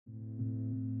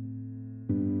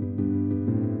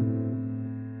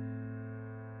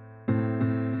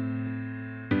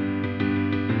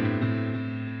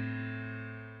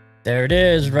There it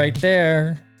is right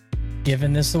there.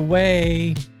 Giving this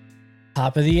away.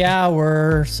 Top of the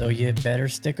hour. So you better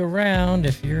stick around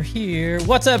if you're here.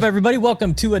 What's up, everybody?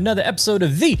 Welcome to another episode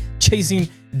of the Chasing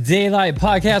Daylight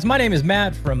podcast. My name is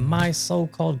Matt from My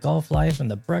So-Called Golf Life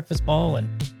and the Breakfast Ball and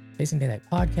Chasing Daylight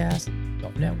podcast,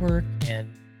 Golf Network,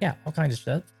 and yeah, all kinds of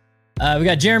stuff. We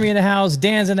got Jeremy in the house,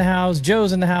 Dan's in the house,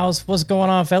 Joe's in the house. What's going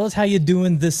on, fellas? How you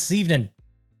doing this evening?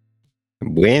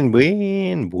 Win. What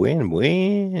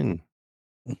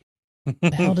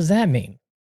the hell does that mean?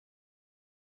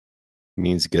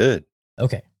 Means good.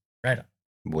 Okay, right on.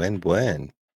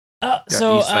 Win.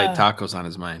 So East Side tacos on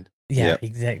his mind. Yeah, Yep.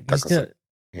 exactly.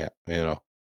 Yeah, you know.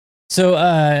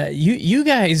 So you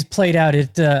guys played out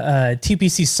at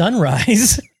TPC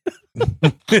Sunrise.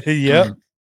 Yep.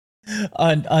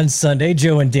 on Sunday,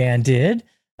 Joe and Dan did.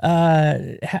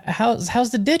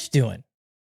 How's the ditch doing?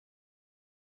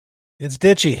 It's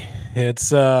ditchy. It's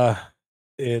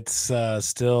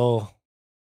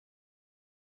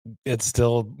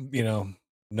still, you know,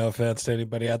 no offense to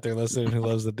anybody out there listening who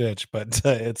loves the ditch, but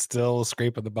it's still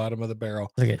scraping the bottom of the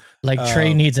barrel. Look at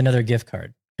Trey needs another gift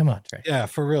card. Come on, Trey. Yeah,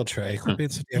 for real, Trey. Quit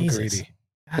being so damn Jesus. greedy.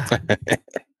 God.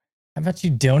 How about you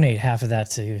donate half of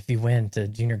that to if you win to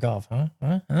junior golf,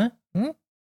 huh?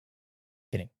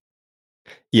 Kidding.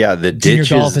 Yeah, the Junior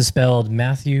ditch golf is spelled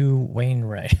Matthew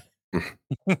Wainwright.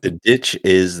 the ditch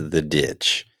is the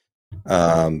ditch.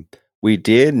 We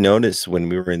did notice when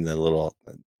we were in the little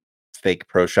fake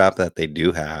pro shop that they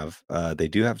do have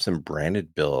some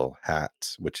branded bill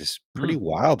hats, which is pretty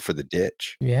wild for the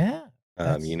ditch. Yeah.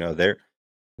 You know,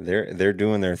 they're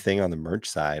doing their thing on the merch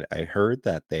side. I heard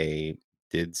that they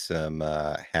did some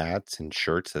hats and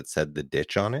shirts that said the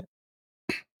ditch on it,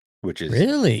 which is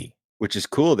Really? which is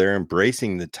cool. They're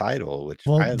embracing the title, which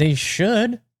They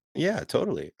should. yeah,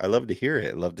 totally. I love to hear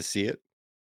it. I love to see it.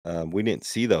 We didn't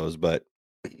see those, but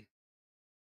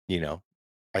you know,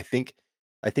 I think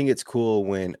it's cool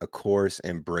when a course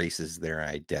embraces their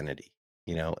identity,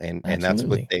 you know, and that's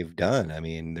Absolutely. what they've done. I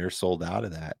mean, they're sold out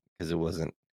of that because it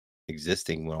wasn't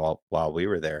existing while we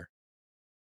were there.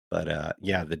 But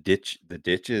yeah, the ditch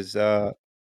is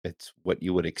it's what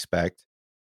you would expect.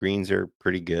 Greens are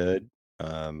pretty good.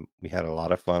 We had a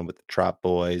lot of fun with the Trop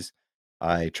Boys.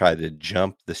 I tried to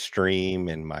jump the stream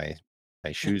and my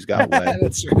shoes got wet.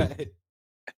 That's right.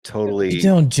 Totally. You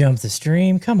don't jump the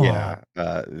stream. Come Yeah.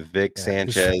 on. Vic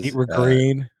Sanchez. Feet were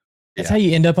green. That's yeah. how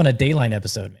you end up on a Dayline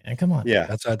episode, man. Come on. Yeah.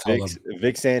 That's what I told him.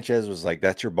 Vic Sanchez was like,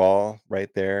 "That's your ball right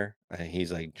there." And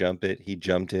he's like, "Jump it." He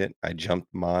jumped it. I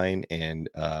jumped mine and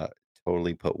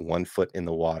totally put 1 foot in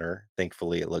the water.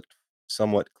 Thankfully, it looked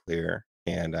somewhat clear.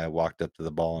 And I walked up to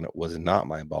the ball and it was not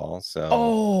my ball.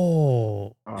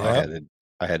 So I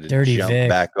had to Dirty jump Vic.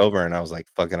 back over, and I was like,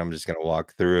 "Fuck it, I'm just gonna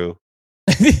walk through."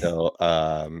 So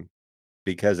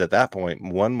because at that point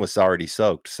one was already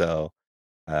soaked. So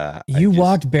You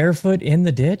walked barefoot in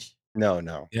the ditch? No,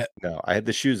 Yeah. no. I had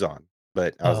the shoes on,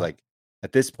 but I was like,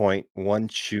 at this point, one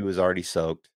shoe is already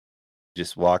soaked.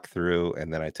 Just walk through,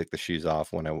 and then I took the shoes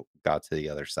off when I got to the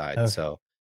other side. Okay. So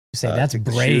You say that's took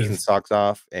the shoes brave. and socks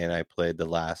off, and I played the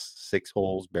last 6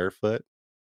 holes barefoot.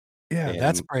 Yeah,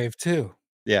 that's And- brave too.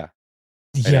 Yeah,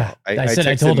 Yeah. I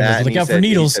texted told him, Matt, and look he out for said- he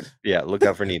needles. said, yeah, look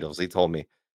out for needles. He told me,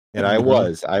 and I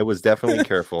was definitely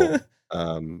careful.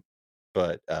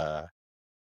 But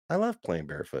I love playing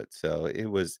barefoot, so it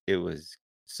was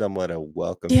somewhat a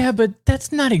welcome. Yeah, but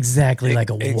that's not exactly like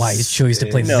a wise choice to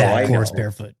play No, that I course know.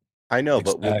 barefoot. I know,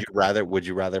 but Exactly. would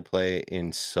you rather play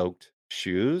in soaked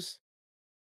shoes?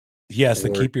 Yes, to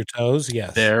Or- keep your toes.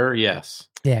 Yes. There, yes.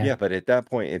 Yeah. Yeah, but at that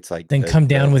point, it's like Then come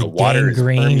down with water is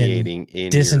gangrene and permeating in your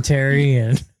Dysentery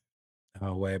and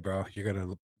No way, bro.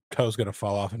 Toes gonna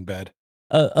fall off in bed.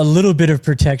 a little bit of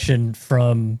protection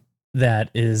from that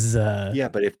is Yeah,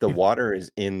 but if the water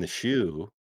is in the shoe,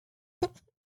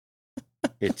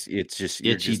 it's just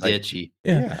you're Itchy just like, ditchy.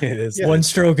 yeah. It is. Yeah. One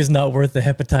stroke is not worth the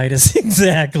hepatitis.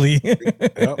 Exactly.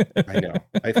 I know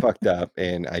I fucked up,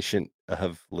 and I shouldn't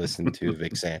have listened to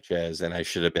Vic Sanchez, and I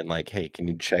should have been like, "Hey, can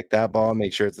you check that ball and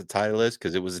make sure it's a Titleist?"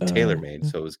 Because it was a TaylorMade,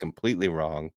 so it was completely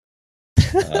wrong.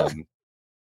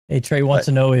 Hey, Trey wants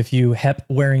to know if you hep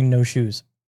wearing no shoes.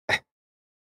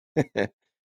 I'm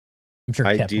sure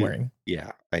I kept do. wearing.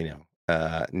 Yeah, I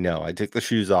know. No, I took the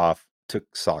shoes off,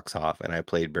 took socks off, and I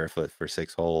played barefoot for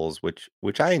 6 holes,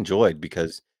 which I enjoyed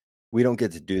because we don't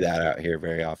get to do that out here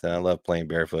very often. I love playing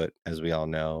barefoot, as we all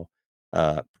know.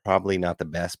 Probably not the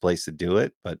best place to do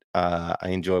it, but I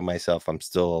enjoy myself. I'm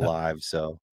still alive,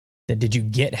 so Did you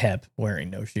get hep wearing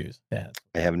no shoes? Yeah.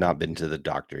 I have not been to the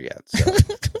doctor yet. So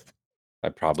I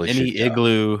probably Any should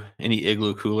go.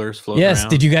 igloo coolers floating Yes. around?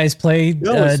 Did you guys play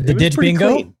No, it was the ditch pretty bingo?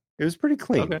 clean. It was pretty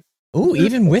clean. Okay. Ooh,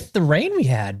 even with the rain we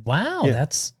had. Wow, Yeah.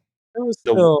 that's It was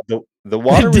still The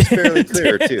water was fairly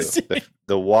clear too. Dan's-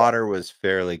 The water was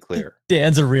fairly clear.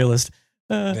 Dan's a realist.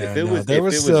 yeah, If it no, was- there if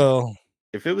was it was- still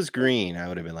If it was green, I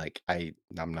would have been like,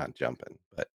 I'm not jumping,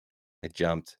 but I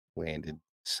jumped, landed,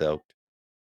 soaked.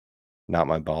 Not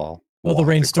my ball. Well, the walked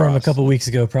rainstorm a across. couple weeks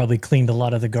ago probably cleaned a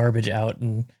lot of the garbage out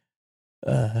and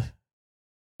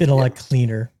been a lot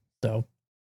cleaner. So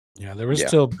yeah, there was Yeah.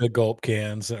 still big gulp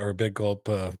cans or big gulp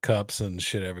cups and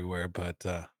shit everywhere, but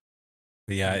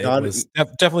yeah, it Not- was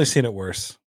definitely seen it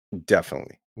worse.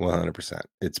 Definitely 100%.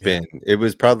 Yeah. It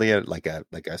was probably like a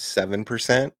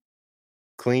 7%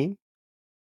 clean.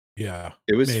 Yeah,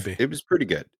 It was maybe. It was pretty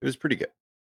good. It was pretty good.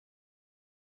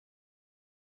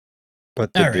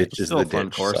 But the All right. ditch It's is still the a fun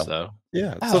ditch. course, so, though.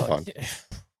 yeah, it's still Oh, fun.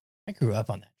 I grew up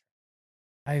on that.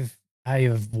 I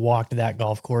have walked that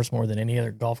golf course more than any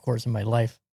other golf course in my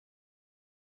life.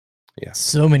 Yeah.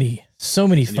 So many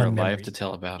In your fun life memories. to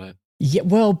tell about it. Yeah,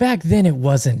 well, back then it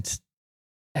wasn't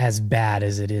as bad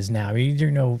as it is now. I mean,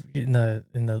 you know, in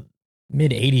the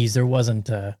mid '80s, there wasn't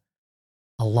a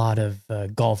lot of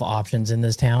golf options in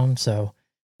this town. So,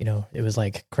 you know, it was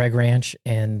like Craig Ranch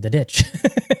and the ditch,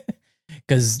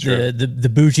 because Sure. the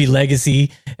Bougie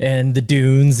Legacy and the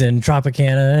Dunes and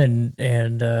Tropicana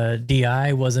and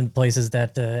DI wasn't places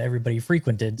that everybody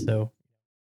frequented. So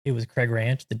it was Craig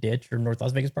Ranch, the ditch, or North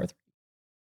Las Vegas Par 3.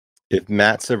 If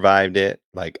Matt survived it,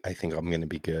 like I think I'm gonna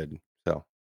be good. So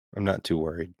I'm not too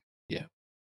worried.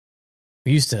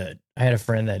 We used to. I had a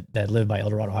friend that lived by El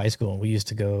Dorado High School, and we used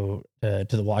to go to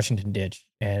the Washington Ditch,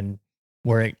 and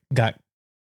where it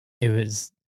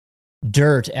was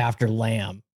dirt after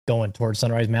Lamb going towards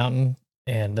Sunrise Mountain,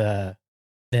 and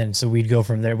then so we'd go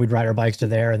from there. We'd ride our bikes to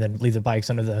there, and then leave the bikes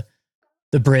under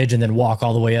the bridge, and then walk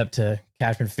all the way up to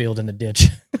Cashman Field in the ditch.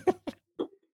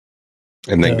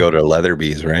 And then Yeah. go to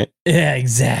Leatherby's, right? Yeah,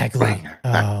 exactly.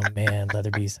 Oh man,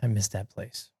 Leatherby's. I missed that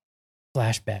place.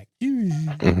 Flashback.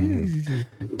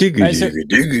 right, so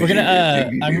We're gonna.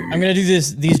 I'm gonna do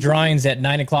these drawings at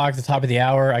 9 o'clock at the top of the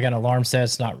hour. I got an alarm set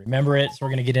to not remember it, so we're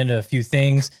gonna get into a few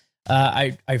things.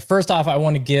 I first off, I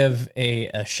want to give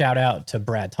a shout out to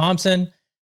Brad Thompson.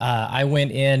 I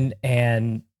went in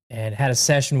and had a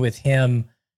session with him,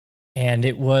 and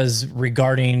it was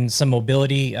regarding some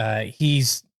mobility.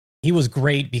 He was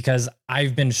great because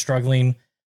I've been struggling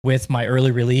with my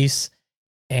early release.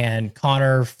 And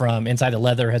Connor from Inside the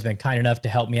Leather has been kind enough to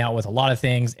help me out with a lot of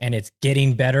things, and it's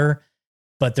getting better,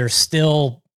 but there's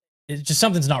still, it's just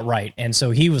something's not right. And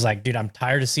so he was like, dude, I'm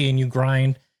tired of seeing you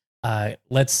grind.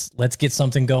 Let's get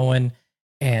something going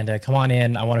and come on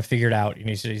in. I want to figure it out. And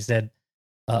he said,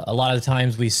 a lot of the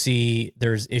times we see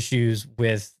there's issues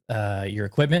with your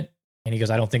equipment. And he goes,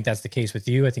 I don't think that's the case with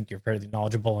you. I think you're fairly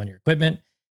knowledgeable on your equipment.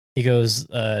 He goes,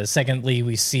 secondly,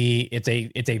 we see it's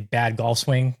a bad golf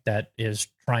swing that is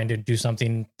trying to do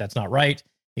something that's not right.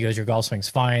 He goes, your golf swing's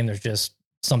fine. There's just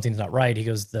something's not right. He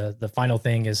goes, the final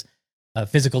thing is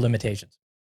physical limitations.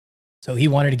 So he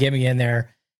wanted to get me in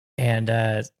there, and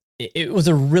it was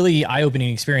a really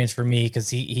eye-opening experience for me because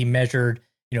he measured,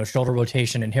 you know, shoulder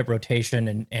rotation and hip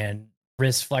rotation and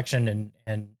wrist flexion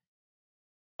and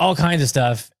all kinds of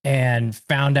stuff, and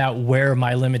found out where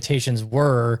my limitations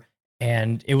were.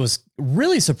 And it was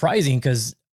really surprising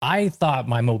because I thought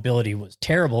my mobility was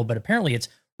terrible, but apparently it's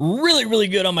really, really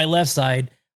good on my left side,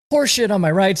 horseshit on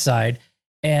my right side.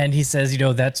 And he says, you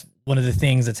know, that's one of the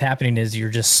things that's happening is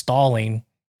you're just stalling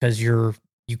because you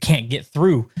can't get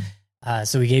through.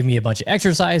 So he gave me a bunch of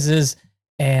exercises,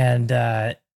 and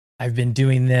I've been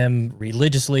doing them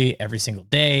religiously every single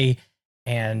day,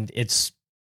 and it's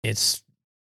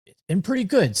been pretty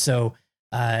good. So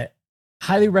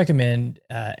highly recommend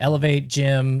Elevate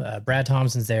Gym. Brad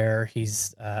Thompson's there.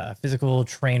 He's a physical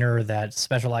trainer that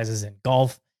specializes in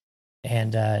golf.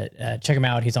 And check him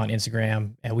out. He's on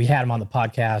Instagram. And we had him on the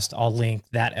podcast. I'll link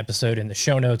that episode in the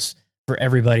show notes for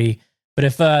everybody. But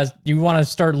if you want to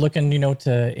start looking, you know,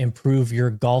 to improve your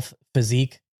golf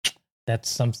physique, that's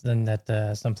something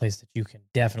that someplace that you can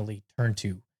definitely turn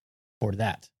to for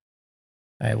that.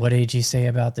 All right, what did AG say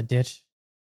about the ditch?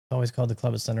 It's always called the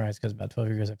Club at Sunrise because about 12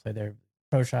 years I played there.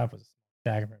 Pro shop was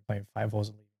back and playing 5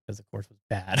 holes because the course was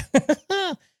bad.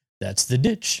 That's the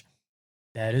ditch.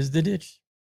 That is the ditch.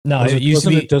 No, it used to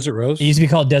be Desert Rose. It used to be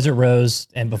called Desert Rose,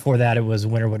 and before that, it was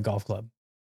Winterwood Golf Club.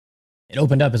 It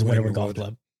opened up as Winterwood Golf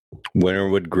Club.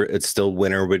 It's still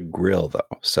Winterwood Grill though,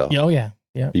 so Oh yeah,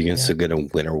 yeah. you can still get a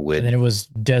Winterwood. And then it was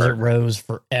Desert Rose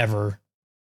forever.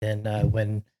 Then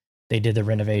when they did the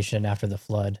renovation after the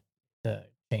flood,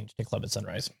 changed to Club at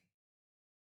Sunrise.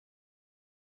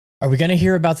 Are we going to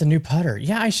hear about the new putter?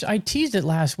 Yeah, I teased it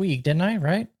last week, didn't I?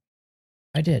 Right?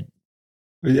 I did.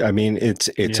 I mean, it's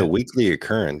Yeah. a weekly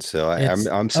occurrence, so I'm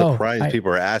Oh, surprised I-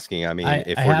 people are asking. I mean,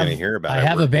 if I we're going to have- hear about I it,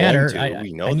 have we're a banner. going to.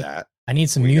 We know that. I need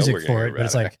some We know music we're gonna for hear it, but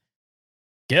it's about like,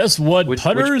 guess what Which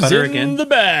putter's putter in again? the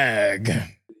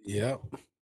bag? Yep.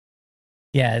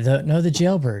 Yeah, the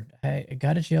jailbird. I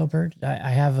got a jailbird.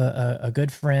 I have a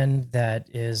good friend that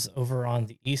is over on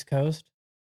the East Coast,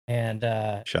 and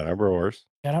Shout out Brewers.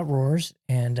 shout out Roars,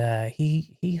 and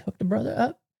he hooked a brother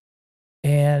up,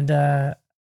 and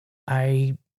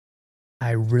I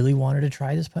really wanted to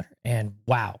try this putter, and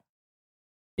wow,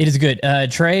 it is good.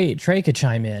 Trey could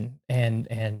chime in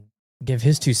and give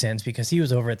his 2 cents because he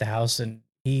was over at the house and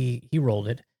he rolled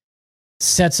it.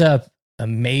 Sets up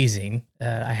amazing.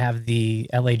 I have the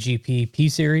LAGP P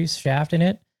series shaft in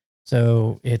it,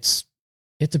 so it's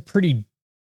a pretty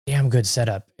damn good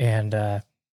setup. And I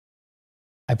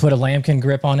put a lambkin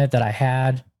grip on it that I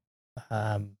had.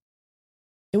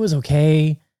 It was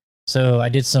okay. So I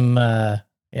did some.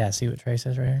 See what Trey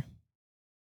says right here.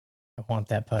 I want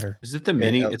that putter. Is it the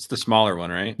mini? It's the smaller one,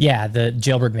 right? Yeah, the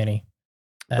Jailbird Mini.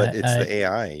 But it's the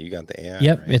AI. You got the AI.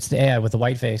 Yep, right? it's the AI with the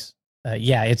white face.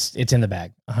 Yeah, it's in the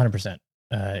bag, 100%.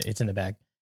 It's in the bag.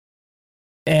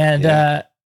 And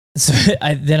so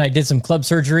I did some club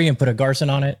surgery and put a Garson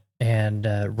on it and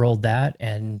rolled that,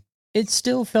 and it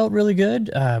still felt really good.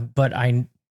 But I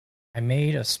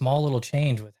made a small little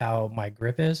change with how my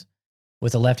grip is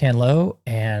with the left hand low,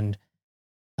 and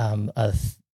a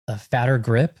fatter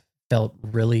grip felt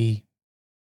a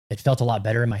lot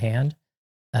better in my hand.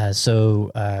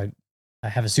 So I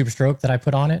have a Super Stroke that I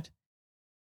put on it,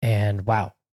 and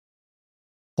wow,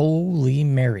 holy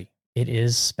Mary, it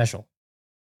is special.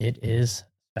 It is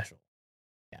special.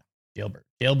 Yeah,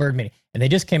 Jailbird Mini, and they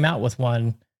just came out with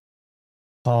one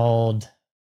called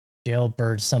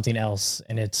Jailbird something else,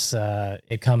 and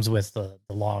it comes with the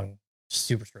long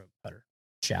Super Stroke putter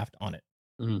shaft on it.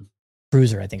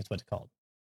 Cruiser, I think it's what it's called.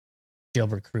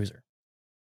 Jailbird Cruiser.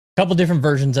 A couple different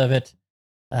versions of it.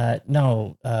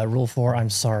 No, Rule 4, I'm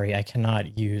sorry, I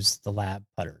cannot use the lab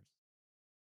putters.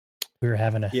 We were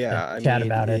having a chat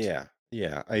about it. Yeah.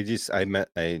 I'm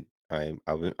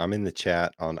in the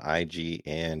chat on IG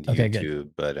and Okay,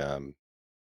 YouTube, but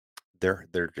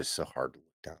they're just so hard to look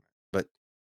down. But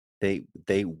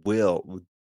they will.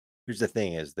 Here's the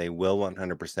thing: is they will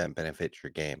 100% benefit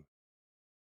your game,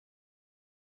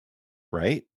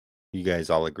 right? You guys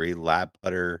all agree? Lab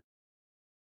putter.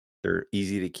 They're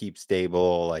easy to keep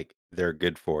stable. Like they're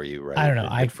good for you, right? I don't know.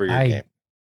 They're good for your game.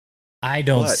 I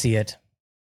don't But see it.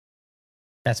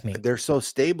 That's me. they're so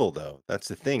stable, though. That's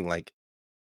the thing. Like,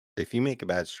 if you make a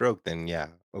bad stroke, then yeah,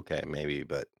 okay, maybe.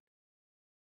 But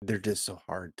they're just so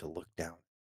hard to look down.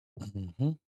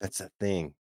 Mm-hmm. That's the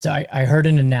thing. So I heard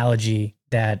an analogy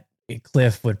that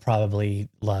Cliff would probably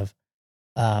love.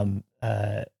 And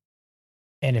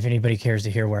if anybody cares to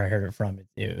hear where I heard it from,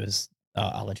 it was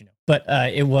I'll let you know. But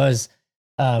it was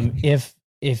if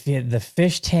the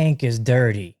fish tank is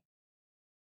dirty,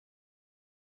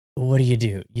 what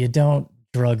do? You don't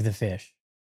drug the fish.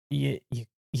 You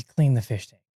clean the fish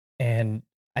tank. And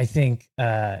I think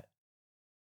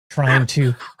trying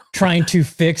to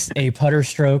fix a putter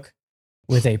stroke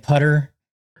with a putter.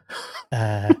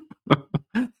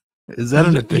 Is that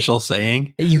an official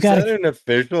saying? Is that an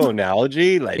official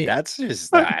analogy? Like that's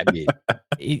just. I mean,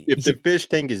 if the fish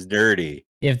tank is dirty,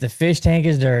 you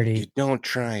don't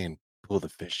try and pull the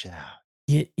fish out.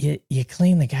 You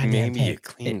clean the goddamn Maybe tank. you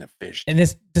clean the fish. And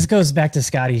this goes back to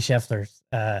Scotty Scheffler's,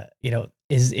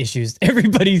 his issues.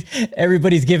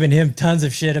 Everybody's giving him tons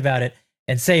of shit about it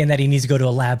and saying that he needs to go to a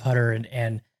lab putter,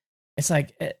 and it's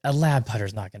like a lab putter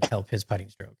is not going to help his putting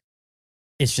stroke.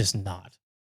 It's just not.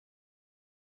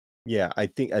 Yeah, I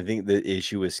think the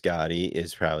issue with Scotty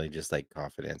is probably just like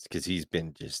confidence because he's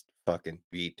been just fucking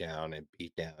beat down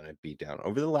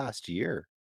over the last year.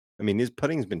 I mean, his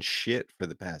putting's been shit for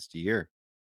the past year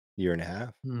and a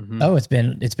half. Mm-hmm. Oh, it's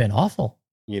been awful.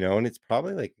 And it's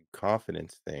probably like a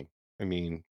confidence thing. I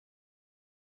mean,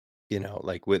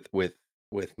 like with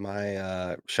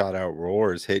my shot out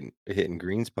roars hitting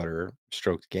greens putter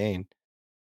strokes gain,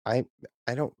 I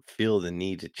don't feel the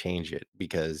need to change it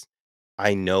because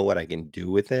I know what I can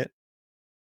do with it.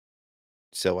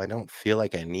 So I don't feel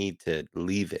like I need to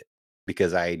leave it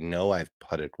because I know I've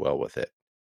putted well with it.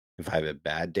 If I have a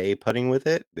bad day putting with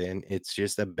it, then it's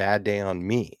just a bad day on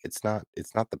me. It's not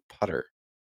the putter.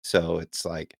 So it's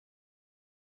like,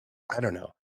 I don't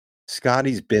know.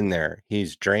 Scotty's been there.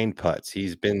 He's drained putts.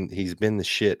 He's been the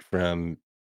shit from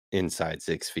inside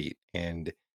 6 feet.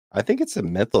 And I think it's a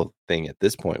mental thing at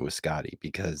this point with Scotty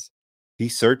because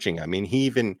he's searching. I mean, he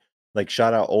even like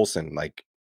shot out Olsen, like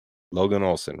Logan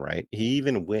Olsen, right? He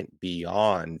even went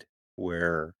beyond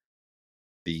where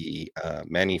the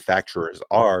manufacturers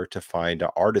are to find an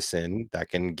artisan that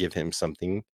can give him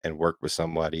something and work with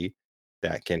somebody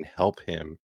that can help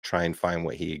him try and find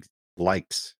what he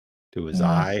likes to his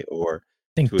eye or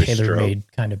I think to his stroke. TaylorMade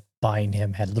kind of buying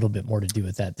him had a little bit more to do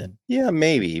with that than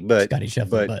maybe, but Scotty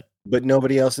Scheffler. But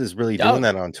nobody else is really doing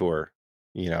that on tour,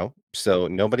 So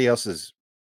nobody else is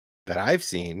that I've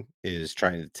seen is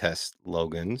trying to test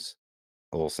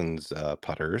Olson's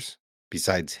putters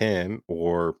besides him,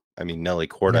 or Nelly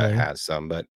Korda has some,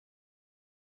 but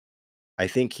I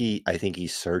think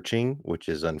he's searching, which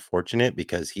is unfortunate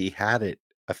because he had it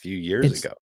a few years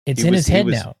ago. It's in his head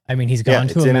now. He's gone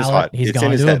to a mallet. He's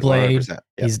gone to a blade.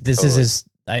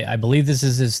 I believe this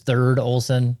is his third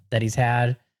Olson that he's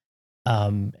had.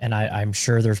 And I'm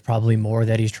sure there's probably more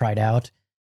that he's tried out.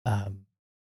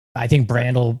 I think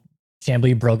Brandel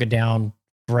Chambly broke it down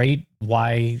great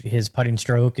why his putting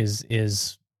stroke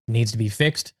needs to be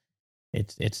fixed.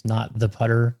 It's not the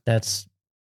putter that's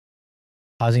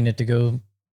causing it to go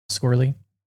squirrely.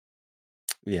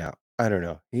 Yeah, I don't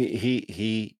know.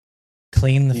 He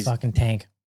clean the fucking tank.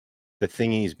 The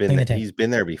thing he's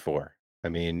been there before.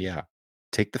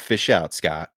 Take the fish out,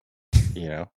 Scott.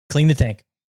 Clean the tank.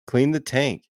 Clean the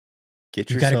tank.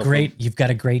 You've got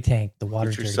a great tank. The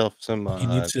water's get yourself some.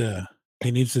 He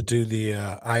needs to do the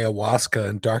ayahuasca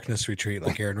and darkness retreat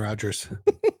like Aaron Rodgers.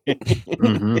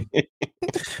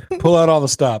 Pull out all the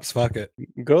stops. Fuck it.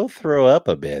 Go throw up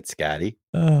a bit, Scotty.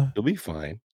 You'll be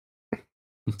fine.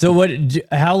 So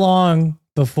how long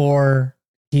before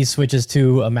he switches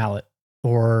to a mallet?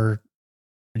 Or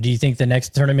do you think the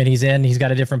next tournament he's in, he's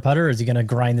got a different putter, or is he going to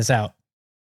grind this out?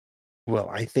 Well,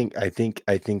 I think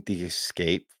the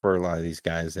escape for a lot of these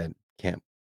guys that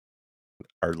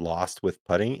are lost with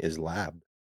putting is lab.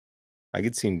 I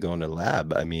could see him going to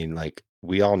lab.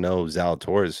 We all know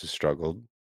Zalatoris has struggled.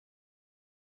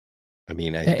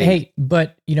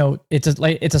 But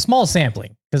it's a small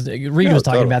sampling because Reed was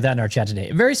talking about that in our chat today.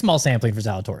 A very small sampling for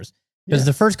Zalatoris because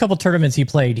the first couple tournaments he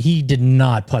played, he did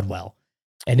not putt well,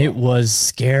 and it was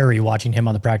scary watching him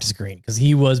on the practice green because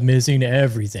he was missing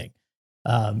everything.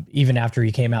 Even after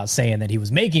he came out saying that he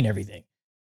was making everything.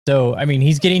 So,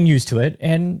 he's getting used to it,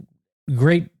 and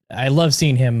great. I love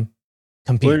seeing him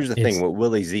compete. Well, here's the thing with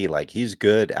Willie Z, he's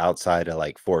good outside of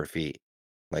 4 feet.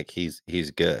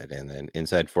 He's good. And then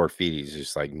inside 4 feet, he's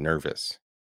just nervous,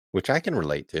 which I can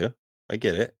relate to. I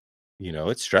get it.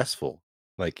 It's stressful.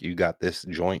 You got this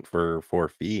joint for 4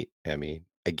 feet.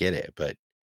 I get it, but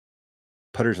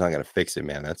putter's not going to fix it,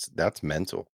 man. That's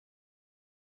mental.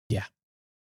 Yeah.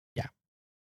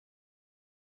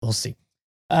 We'll see.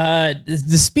 The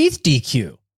Spieth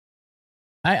DQ.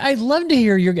 I'd love to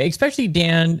hear especially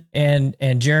Dan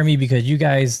and Jeremy, because you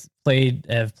guys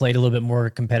have played a little bit more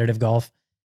competitive golf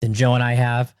than Joe and I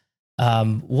have.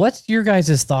 What's your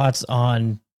guys' thoughts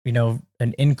on signing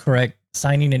an incorrect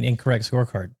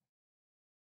scorecard?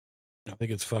 I think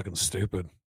it's fucking stupid.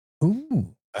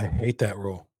 Ooh, I hate that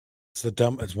rule.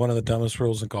 It's one of the dumbest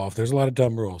rules in golf. There's a lot of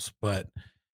dumb rules, but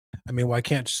why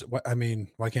can't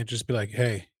just be like,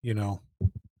 hey, you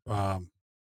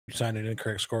signed an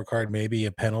incorrect scorecard, maybe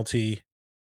a penalty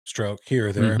stroke here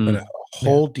or there, but a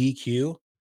whole DQ?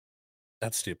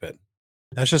 That's stupid.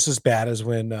 That's just as bad as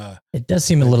when it does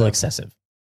seem a little excessive.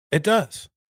 It does,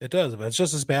 but it's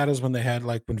just as bad as when they had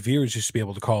when viewers used to be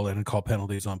able to call in and call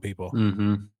penalties on people.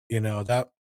 That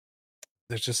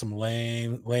there's just some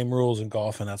lame rules in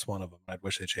golf, and that's one of them. I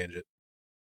wish they change it.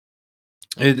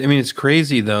 It's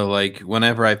crazy though.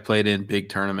 Whenever I've played in big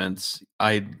tournaments,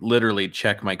 I literally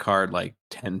check my card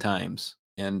 10 times,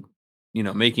 and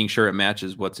making sure it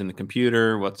matches what's in the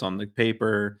computer, what's on the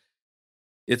paper.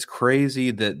 It's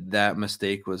crazy that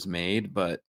mistake was made,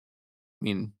 but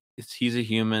he's a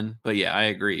human. But yeah, I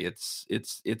agree.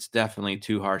 It's definitely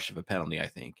too harsh of a penalty, I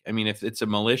think. If it's a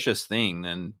malicious thing,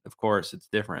 then of course it's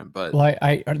different. But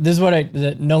this is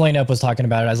what No Lane Up was talking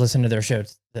about. I was listening to their show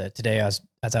today as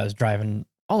I was driving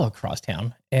all across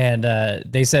town, and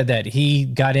they said that he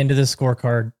got into the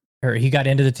scorecard, or he got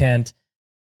into the tent,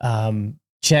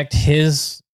 checked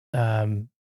his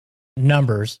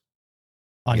numbers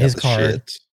on his card,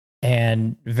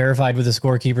 and verified with the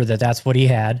scorekeeper that that's what he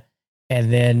had,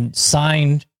 and then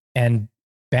signed and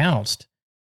bounced.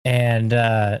 And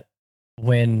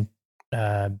when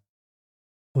who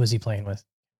was he playing with?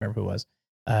 I remember who it was.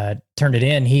 Turned it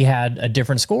in. He had a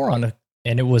different score on it,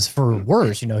 and it was for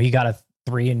worse. He got a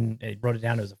 3 and it wrote it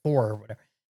down as a 4 or whatever.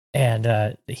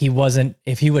 And he wasn't.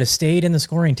 If he would have stayed in the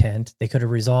scoring tent, they could have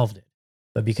resolved it.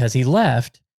 But because he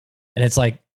left, and it's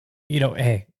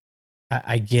hey,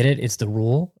 I get it. It's the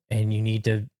rule, and you need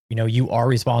to. You are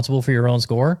responsible for your own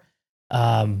score.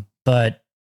 But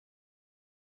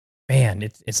man,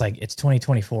 it's like it's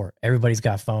 2024. Everybody's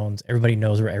got phones. Everybody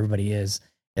knows where everybody is.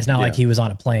 It's not like Yeah. he was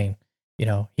on a plane. You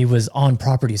know, he was on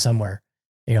property somewhere.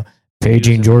 You know, He was in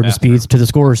paging the Jordan bathroom. Spieth to the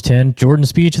scorer's tent. Jordan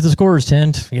Spieth to the scorer's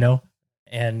tent. You know,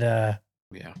 and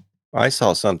Yeah. I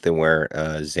saw something where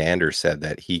Xander said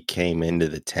that he came into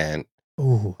the tent,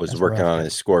 ooh, was that's working rough. on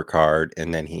his scorecard,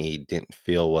 and then he didn't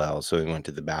feel well, so he went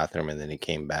to the bathroom, and then he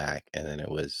came back, and then it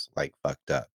was like fucked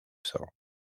up. So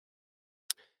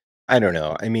I don't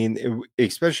know. I mean,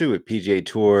 especially with PGA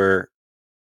Tour,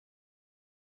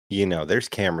 you know, there's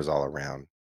cameras all around.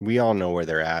 We all know where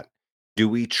they're at. Do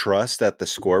we trust that the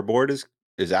scoreboard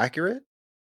is accurate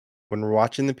when we're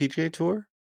watching the PGA Tour?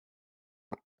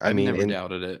 I've mean, never and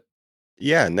doubted it.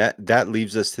 yeah, and that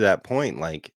leaves us to that point.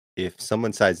 Like, if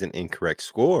someone cites an incorrect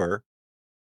score,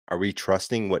 are we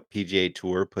trusting what PGA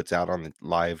Tour puts out on the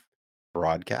live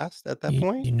broadcast at that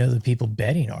point? You know, the people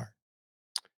betting are.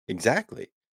 Exactly.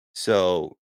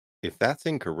 So if that's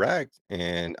incorrect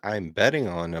and I'm betting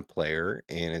on a player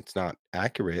and it's not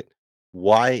accurate,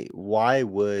 why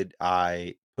would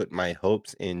I put my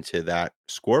hopes into that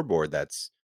scoreboard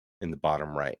that's in the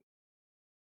bottom right?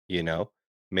 You know,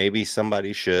 maybe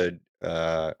somebody should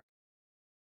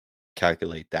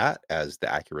calculate that as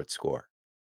the accurate score.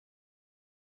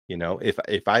 You know,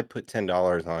 if I put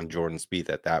 $10 on Jordan Spieth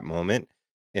at that moment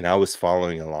and I was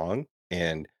following along,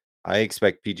 and I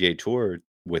expect PGA Tour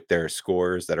with their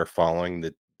scores that are following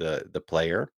the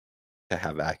player to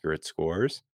have accurate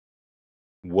scores,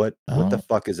 what the Oh,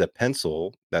 fuck is a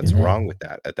pencil that's yeah. wrong with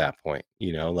that at that point?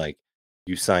 You know, like,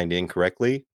 you signed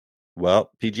incorrectly. Well,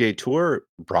 PGA Tour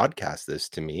broadcast this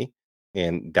to me,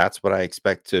 and that's what I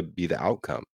expect to be the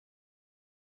outcome.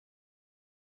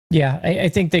 Yeah, I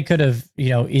think they could have, you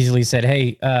know, easily said,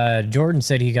 "Hey, Jordan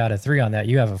said he got a 3 on that.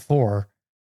 You have a 4."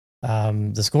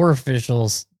 The score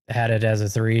officials had it as a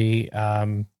 3.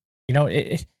 You know,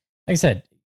 like I said,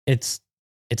 it's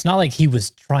not like he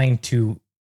was trying to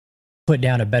put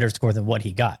down a better score than what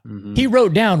he got. Mhm. He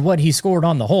wrote down what he scored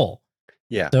on the hole.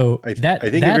 Yeah. So I think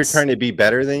if you're that's trying to be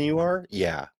better than you are,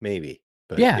 yeah, maybe.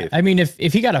 But yeah. I mean, if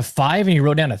he got a 5 and he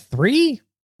wrote down a 3,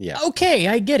 yeah, okay,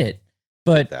 I get it. get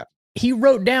But that. he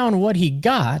wrote down what he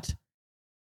got.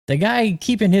 The guy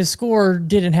keeping his score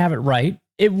didn't have it right.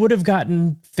 It would have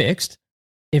gotten fixed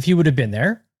if he would have been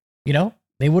there. You know,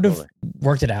 they would have Totally.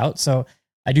 worked it out. So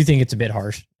I do think it's a bit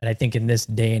harsh. And I think in this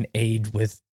day and age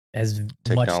with as much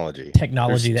Technology.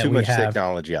 technology There's that too we much have.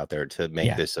 technology out there to make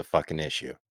Yeah. this a fucking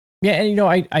issue. Yeah. And, you know,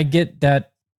 I get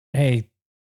that. Hey,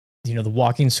 you know, the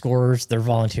walking scorers, they're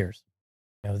volunteers.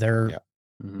 You know, Yeah.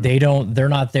 Mhm. they're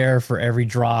not there for every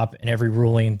drop and every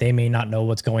ruling. They may not know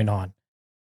what's going on.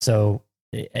 So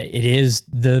it is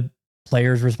the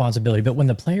player's responsibility. But when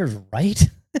the player's right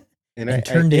And and I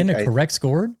turned in think a correct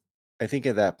score, I think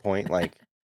at that point, like,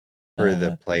 for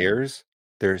the players,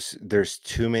 there's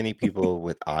too many people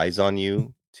with eyes on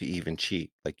you to even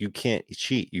cheat. Like, you can't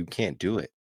cheat. You can't do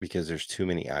it because there's too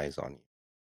many eyes on you.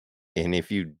 And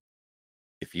if you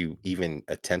even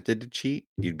attempted to cheat,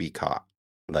 you'd be caught.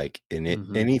 Like,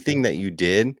 Mhm. anything that you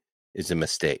did is a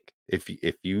mistake. If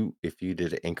you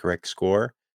did an incorrect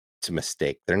score, it's a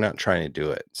mistake. They're not trying to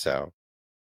do it, so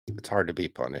it's hard to be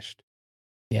punished.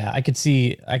 yeah, I could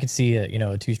see a, you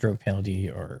know, a 2-stroke penalty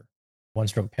or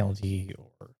 1-stroke penalty,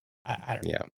 or I don't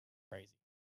know. Yeah, Crazy.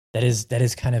 That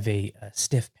is kind of a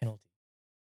stiff penalty.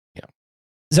 yeah.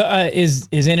 So is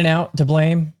In and Out to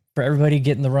blame for everybody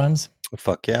getting the runs?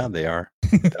 Fuck yeah, they are.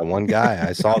 That one guy,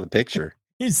 I saw the picture.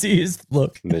 You see his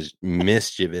look.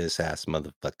 Mischievous ass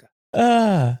motherfucker.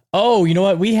 Oh, you know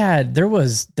what? There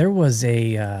was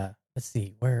a let's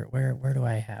see, where do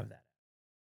I have that?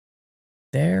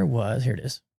 Here it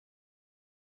is.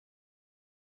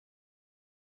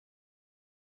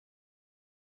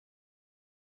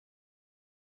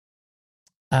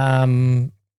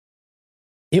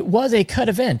 It was a cut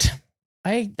event.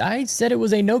 I said it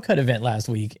was a no cut event last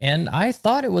week, and I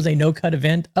thought it was a no cut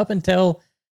event up until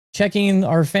checking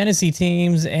our fantasy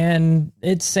teams, and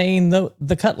it's saying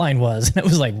the cut line was. And it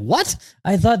was like, what?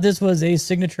 I thought this was a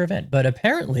signature event, but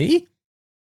apparently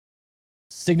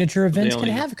signature events can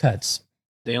have cuts.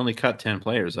 They only cut 10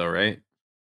 players, though, right?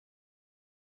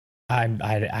 I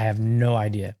have no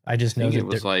idea. I just know think that it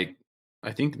was like,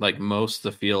 I think like most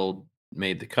of the field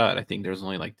made the cut. I think there was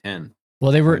only like 10.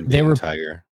 well, they were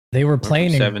Tiger. they were Went playing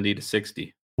from in, 70 to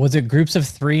 60. was it groups of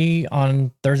 3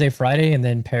 on Thursday, Friday, and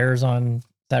then pairs on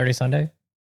Saturday, Sunday?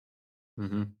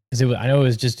 Mm-hmm. Because I know it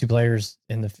was just 2 players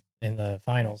in the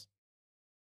finals.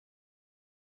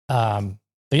 But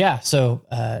yeah, so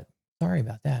sorry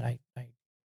about that.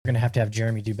 We're gonna have to have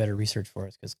Jeremy do better research for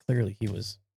us, because clearly he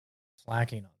was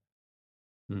slacking on.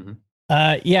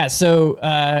 Mm-hmm. Yeah. So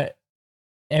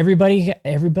everybody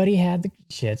had the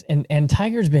shits, and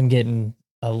Tiger's been getting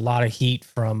a lot of heat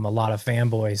from a lot of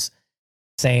fanboys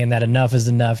saying that enough is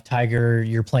enough. Tiger,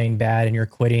 you're playing bad and you're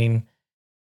quitting.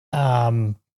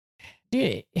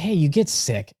 Hey, you get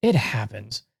sick. It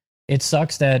happens. It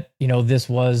sucks that, this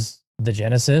was the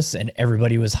Genesis and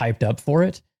everybody was hyped up for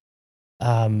it.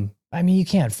 I mean, you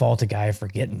can't fault a guy for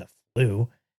getting the flu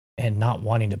and not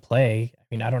wanting to play. I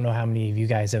mean, I don't know how many of you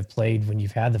guys have played when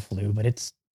you've had the flu, but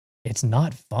it's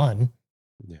not fun.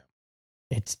 Yeah.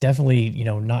 It's definitely,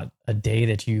 not a day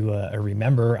that you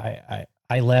remember.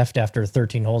 I left after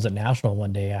 13 holes at National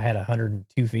one day. I had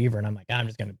 102 fever and I'm like, I'm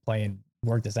just going to play and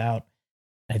work this out.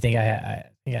 I think I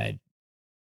had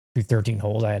through 13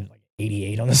 holes. I had like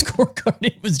 88 on the scorecard.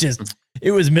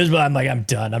 It was miserable. I'm like, I'm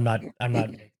done. I'm not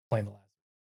playing the last.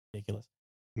 Ridiculous.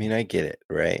 I mean, I get it,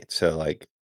 right? So like,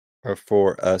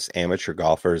 for us amateur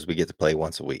golfers, we get to play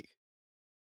once a week.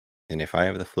 And if I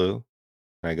have the flu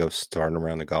and I go starting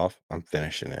around the golf, I'm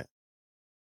finishing it.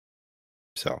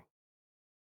 So,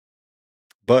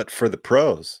 but for the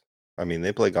pros, I mean,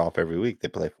 they play golf every week. They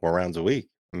play 4 rounds a week.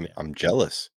 I mean, I'm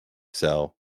jealous.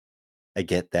 So I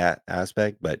get that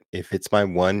aspect, but if it's my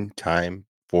one time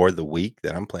for the week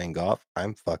that I'm playing golf,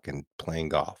 I'm fucking playing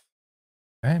golf.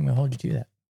 All right, I'm gonna hold you to that.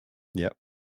 Yep.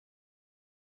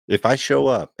 If I show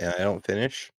up and I don't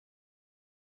finish,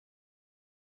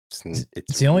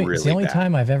 it's the only really bad.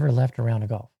 time I've ever left a round of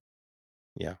golf.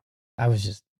 Yeah. I was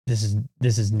just this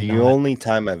is the not... only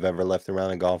time I've ever left a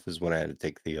round of golf is when I had to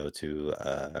take Theo to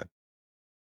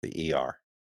the ER.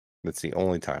 That's the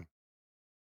only time.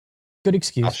 Good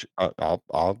excuse.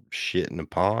 I'll shit in a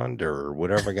pond or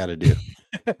whatever I got to do.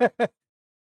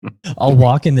 I'll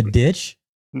walk in the ditch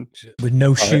with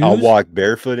no shoes. I'll walk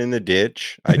barefoot in the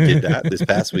ditch. I did that this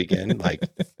past weekend. Like,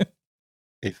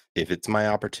 if it's my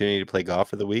opportunity to play golf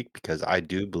for the week, because I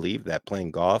do believe that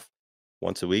playing golf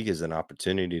once a week is an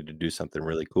opportunity to do something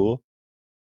really cool,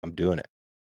 I'm doing it.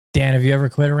 Dan, have you ever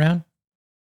quit a round?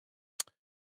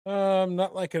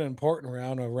 Not like an important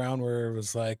round, a round where it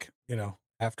was like,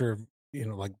 after,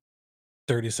 like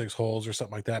 36 holes or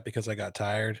something like that because I got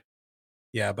tired.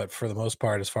 Yeah, but for the most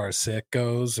part, as far as sick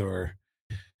goes, or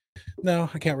no,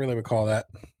 I can't really recall that.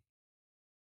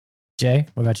 Jay,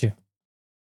 what about you?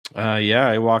 Yeah,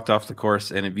 I walked off the course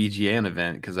in a VGN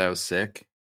event because I was sick.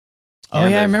 Oh,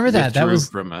 yeah, I remember that. That was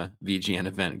from a VGN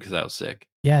event because I was sick.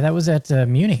 Yeah, that was at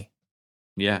Muni.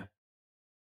 Yeah.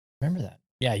 Remember that.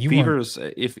 Yeah, you fevers.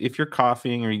 If you're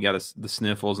coughing or you got the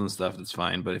sniffles and stuff, that's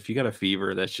fine. But if you got a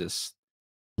fever, that's just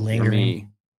lingering. For me,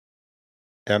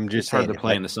 I'm just it's hard to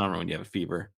play in the summer when you have a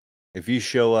fever. If you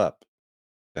show up,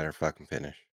 better fucking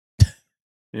finish.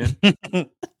 Yeah.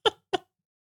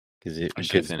 Because I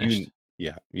should finish.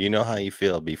 You know how you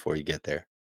feel before you get there.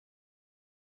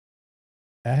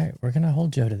 All right, we're gonna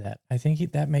hold Joe to that. I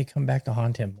think that may come back to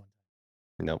haunt him.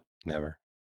 Nope, never.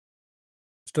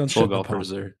 Full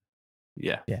golfers are,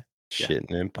 yeah.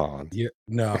 Shitting in ponds.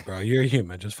 No, bro, you're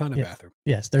human. Just find a bathroom.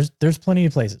 Yes, there's plenty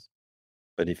of places.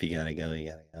 But if you gotta go, you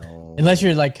gotta go. Unless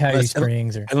you're like Coyote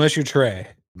Springs, or unless you're Trey,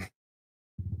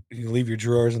 you leave your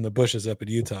drawers in the bushes up in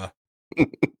Utah.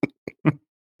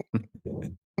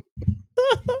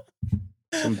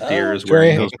 Some deer is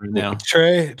wearing those right now.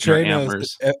 Trey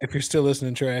knows. If you're still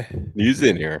listening, Trey, he's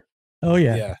in here. Oh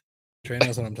yeah, yeah. Trey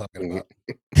knows what I'm talking about.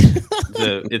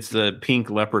 It's the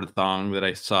pink leopard thong that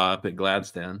I saw up at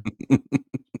Gladstone.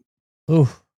 Ooh,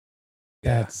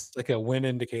 that's like a wind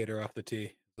indicator off the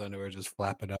tee. The underwear just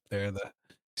flapping up there. The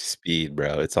speed,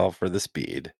 bro. It's all for the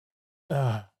speed.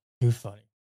 Too funny.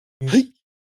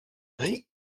 Hey.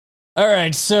 All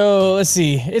right, so let's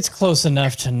see. It's close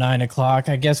enough to 9:00.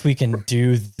 I guess we can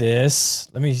do this.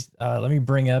 Let me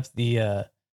bring up the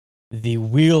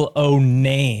wheel o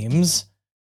names.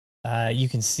 You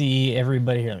can see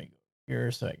everybody here. Let me go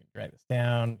here so I can drag this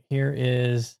down. Here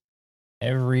is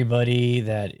everybody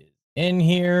that is in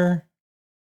here,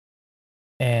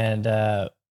 and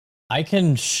I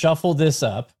can shuffle this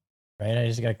up. Right, I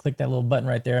just got to click that little button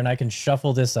right there, and I can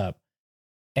shuffle this up.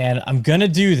 And I'm gonna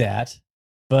do that.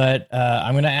 But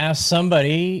I'm going to ask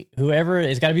somebody, whoever,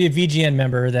 it's got to be a VGN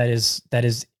member that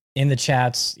is in the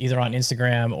chats, either on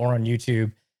Instagram or on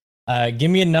YouTube.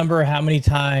 Give me a number. How many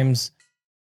times?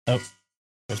 Oh,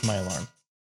 there's my alarm.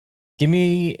 Give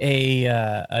me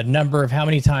a number of how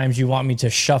many times you want me to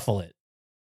shuffle it.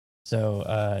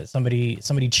 So somebody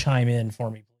chime in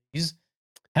for me, please.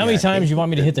 How many times you want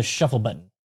me to hit the shuffle button?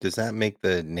 Does that make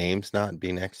the names not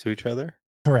be next to each other?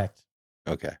 Correct.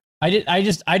 Okay.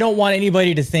 I don't want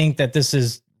anybody to think that this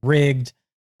is rigged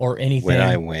or anything. When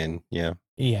I win, yeah.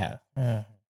 Yeah.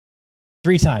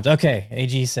 3 times. Okay.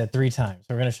 AG said 3 times.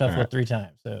 So we're going to shuffle it 3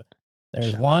 times. So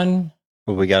there's 1,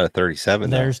 Well, we got a 37.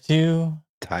 There's 2.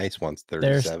 Tice wants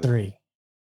There's 37. 3.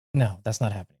 No, that's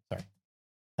not happening. Sorry.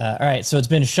 All right, so it's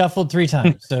been shuffled 3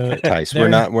 times. So Tice, we're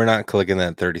not clicking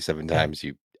that 37 times,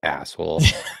 you asshole.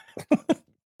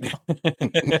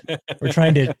 we're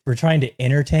trying to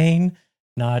entertain,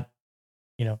 not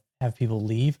have people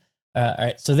leave. All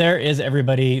right, so there is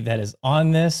everybody that is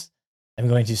on this. I'm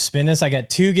going to spin this. I got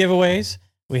 2 giveaways.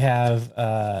 We have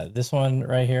this one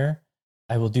right here.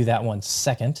 I will do that one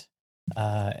second,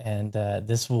 and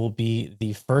this will be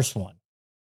the first one.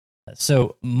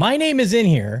 So my name is in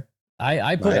here.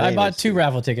 I bought 2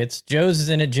 raffle tickets. Joe's is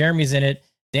in it. Jeremy's in it.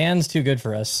 Dan's too good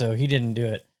for us, so he didn't do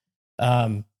it.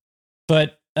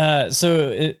 But so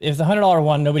if the $100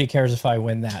 one, nobody cares if I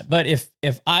win that. But if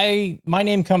my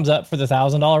name comes up for the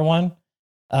 $1,000 one,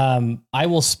 I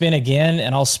will spin again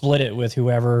and I'll split it with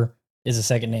whoever is the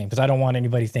second name, because I don't want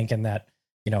anybody thinking that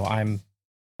I'm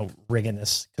rigging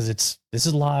this, because this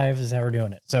is live. This is how we're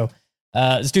doing it. So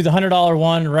let's do the $100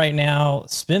 one right now.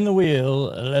 Spin the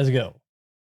wheel. Let's go.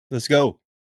 Let's go.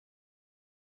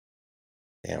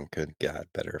 Damn, good God,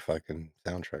 better fucking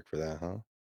soundtrack for that, huh?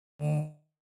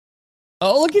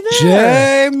 Oh, look at that.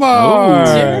 Jay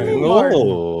Martin. Jeremy Martin.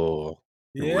 Oh,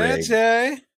 Yeah, rigged.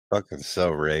 Jay. Fucking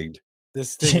so rigged.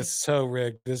 This thing is so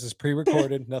rigged. This is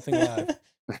pre-recorded, nothing live.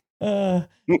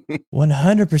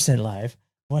 100% live.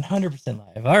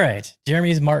 100% live. All right.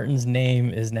 Jeremy Martin's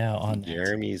name is now on that.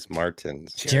 Jeremy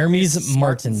Martin's. Jeremy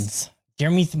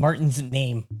Martin's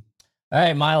name. All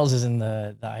right. Miles is in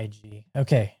the IG.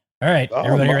 Okay. All right.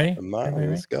 Everybody ready? Everybody ready?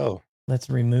 Let's go. Let's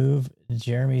remove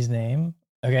Jeremy's name.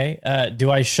 Okay.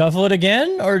 Do I shuffle it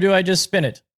again or do I just spin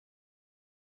it?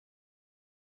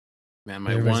 Man,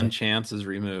 my one chance is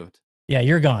removed. Yeah,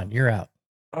 you're gone. You're out.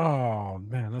 Oh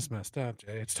man, that's messed up,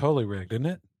 Jay. It's totally rigged, isn't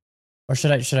it? Or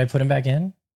should I put him back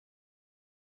in?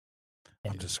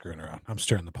 I'm just screwing around. I'm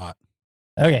stirring the pot.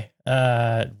 Okay.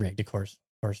 Rigged, of course.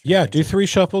 Yeah, do 3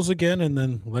 shuffles again and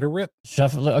then let her rip.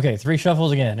 Shuffle. Okay, 3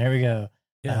 shuffles again. There we go.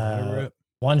 Yeah, let her rip.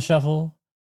 1 shuffle,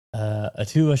 a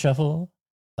 2 a shuffle,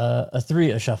 a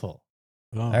 3 a shuffle.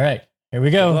 Oh. All right, here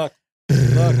we go. Good luck.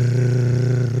 Good luck.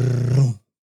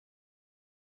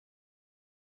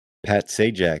 Pat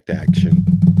Sajak action.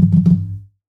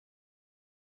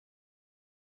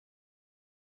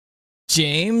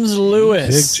 James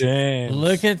Lewis. Big James.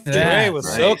 Look at that. Trey was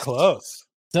so close.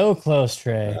 So close,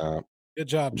 Trey. Good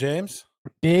job, James.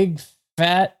 Big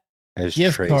fat As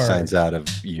gift Trey card. signs out of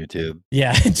YouTube.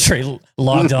 Yeah, Trey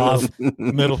logged off.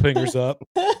 Middle fingers up.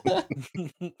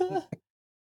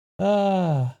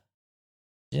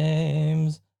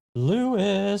 James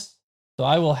Lewis. So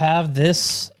I will have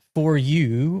this for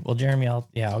you. Well, Jeremy,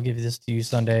 I'll give this to you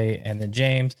Sunday, and then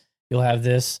James, you'll have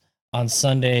this on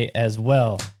Sunday as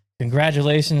well.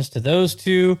 Congratulations to those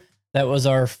 2. That was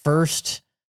our first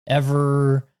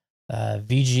ever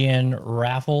VGN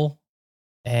raffle,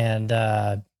 and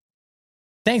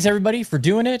thanks everybody for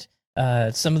doing it.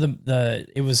 Some of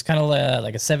it was kind of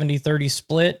like a 70-30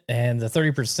 split, and the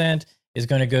 30% is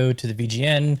going to go to the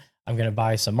VGN. I'm going to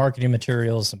buy some marketing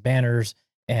materials, some banners,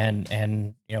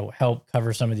 and help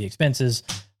cover some of the expenses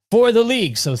for the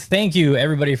league. So thank you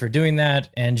everybody for doing that.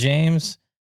 And James,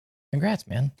 congrats,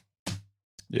 man.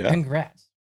 Yeah. Congrats.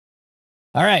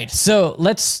 All right. So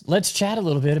let's chat a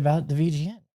little bit about the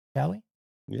VGN, shall we?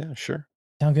 Yeah, sure.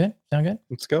 Sound good?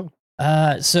 Let's go.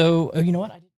 So you know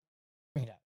what? I didn't bring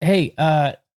it up. Hey,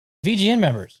 VGN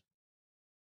members,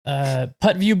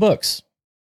 Putt View Books.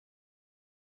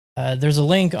 There's a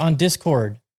link on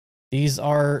Discord. These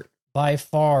are by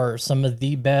far some of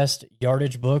the best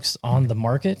yardage books on the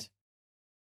market.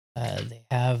 They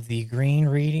have the green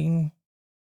reading,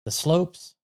 the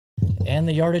slopes, and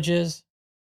the yardages.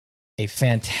 A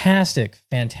fantastic,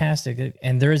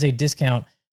 and there is a discount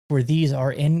where these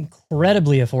are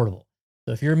incredibly affordable.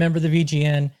 So if you're a member of the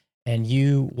VGN and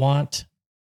you want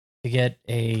to get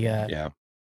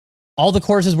all the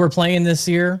courses we're playing this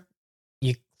year,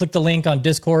 you click the link on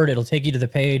Discord, it'll take you to the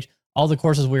page, all the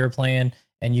courses we were playing,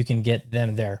 and you can get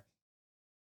them there.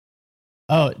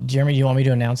 Oh, Jeremy, you want me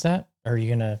to announce that? Or are you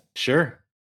going to? Sure.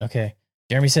 Okay.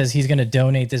 Jeremy says he's going to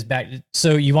donate this back.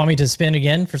 So you want me to spin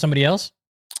again for somebody else?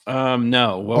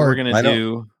 No. What we're going to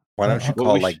do. Why don't you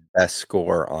call best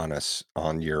score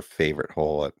on your favorite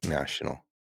hole at National?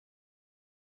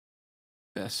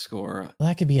 Best score. Well,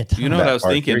 that could be a ton. You know what I was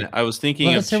thinking? 3. I was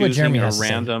thinking of Jeremy choosing a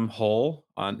random hole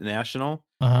on National.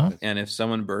 And if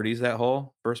someone birdies that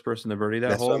hole, first person to birdie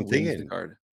that hole wins the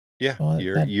card. Yeah,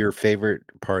 your favorite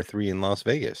par 3 in Las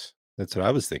Vegas. That's what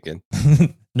I was thinking.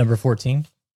 Number 14.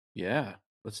 Yeah,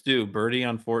 let's do birdie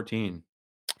on 14.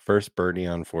 First birdie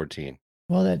on 14.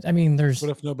 Well, there's.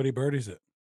 What if nobody birdies it?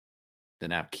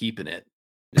 Then I'm keeping it.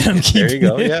 There you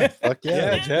go. Yeah. Fuck yeah.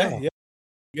 Yeah, let's Jay. go. Yeah,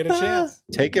 you get a chance.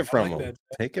 Take it from like him. that.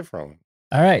 Take it from him.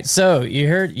 All right, so you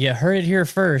heard it here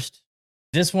first.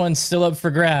 This one's still up for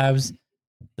grabs.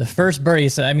 The first birdie.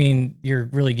 So I mean, you're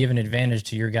really giving advantage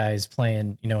to your guys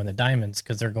playing, in the diamonds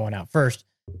because they're going out first.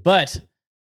 But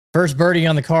first birdie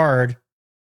on the card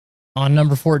on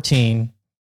number 14.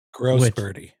 Gross Which-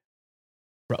 birdie.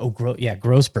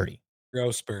 Gross birdie.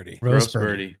 Gross birdie. Gross birdie.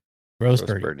 birdie. Gross Gross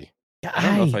birdie. birdie. I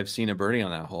don't know if I've seen a birdie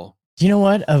on that hole. Do you know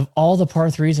what? Of all the par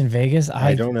threes in Vegas,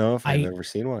 I don't know if I've I- ever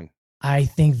seen one. I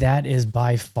think that is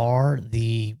by far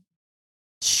the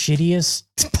shittiest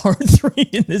par three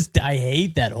in this. I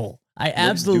hate that hole. I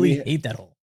absolutely hate that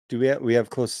hole. We have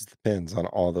closest to pins on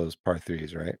all those par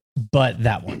threes, right? But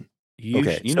that one,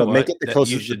 Okay, You so know make what? it the That- you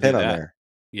closest to should pin do on that. there.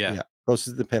 Yeah. Yeah.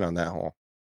 Closest to the pin on that hole.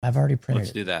 I've already printed.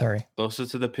 Let's do that. Sorry.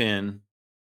 Closest to the pin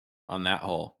on that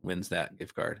hole wins that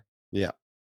gift card. Yeah.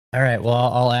 All right. Well,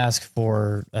 I'll ask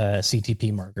for a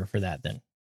CTP marker for that then,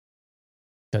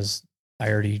 because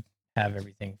I already have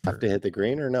everything. For... Have to hit the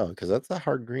green or no? Because that's a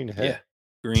hard green to hit. Yeah.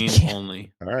 Green Yeah.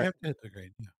 only. All You right. have to hit the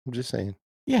green. Yeah. I'm just saying.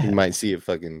 Yeah. You might see a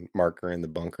fucking marker in the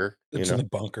bunker. It's in the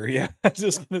bunker. Yeah. I was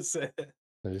just going to say it.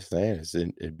 I'm just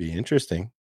saying. It'd be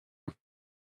interesting.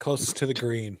 Closest to the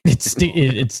green. It's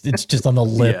just on the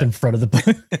lip Yeah. in front of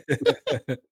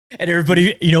the. And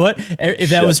everybody, you know what? If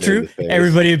that Shut was it in true, the face.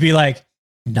 everybody would be like,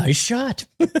 "Nice shot."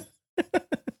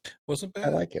 Wasn't bad. I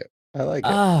like it. I like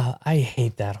it. I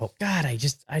hate that hole. God,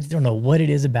 I don't know what it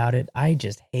is about it. I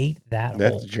just hate that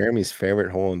That's hole. Jeremy's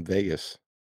favorite hole in Vegas.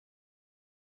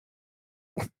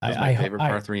 That's my favorite I-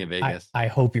 par three in Vegas. I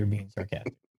hope you're being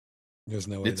sarcastic. There's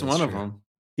no way. It's that's one of true. them.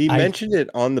 He I- mentioned it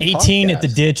on the 18 at the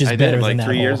podcast. ditch is I better did like than that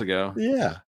 3 years hole. ago.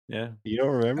 Yeah. Yeah. You don't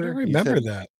I remember? don't He remember said-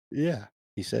 that. Yeah.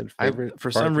 He said I, favorite. for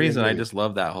par some three in reason, I Vegas. just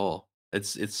love that hole.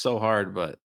 It's so hard,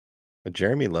 but But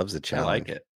Jeremy loves the I challenge. like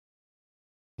it.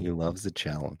 He loves the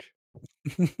challenge.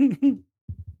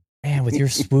 Man, with your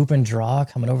swoop and draw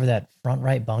coming over that front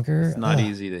right bunker, It's not ugh.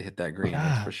 easy to hit that green,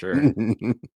 that's for God.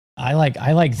 sure. I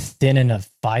like thinning a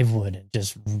 5-wood and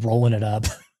just rolling it up.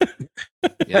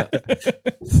 Yeah.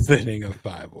 Thinning of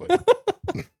 5-wood.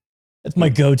 That's my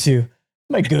go-to.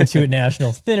 My go-to at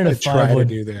National. Thinning a I try to 5-wood.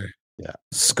 do there. Yeah.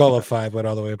 Skull of 5-wood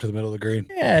all the way up to the middle of the green.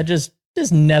 Yeah, just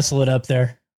nestle it up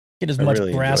there. Get as I much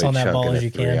really grass enjoy on that ball chucking as a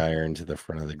you 3 can. iron to the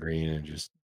front of the green and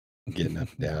just getting up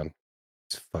and down.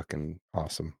 It's fucking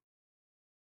awesome.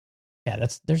 Yeah,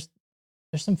 there's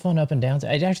some fun up and downs.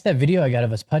 Actually, that video I got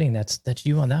of us putting, that's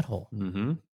you on that hole.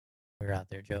 Mm-hmm. We were out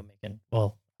there, Joe, making.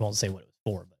 Well, I won't say what it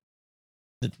was for,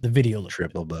 but the video looked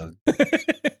Triple bug.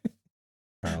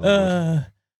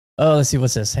 Oh, let's see.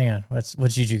 What's this? Hang on. What's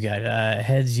Juju got?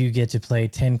 Heads, you get to play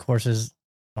 10 courses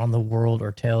on the world,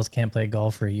 or tails, can't play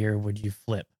golf for a year. Would you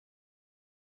flip?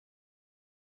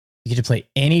 You get to play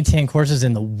any 10 courses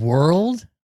in the world?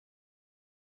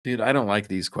 Dude, I don't like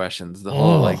these questions. The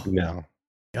whole like No.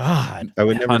 God. I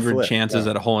would never 100 flip. chances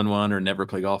No. at a hole in one or never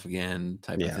play golf again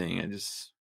type Yeah. of thing. I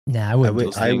just Nah, I wouldn't. would-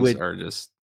 those do that. things would- are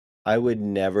just I would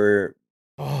never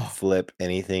Oh, flip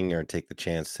anything or take the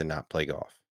chance to not play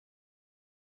golf.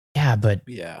 yeah, but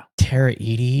yeah. Terra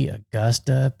Edie,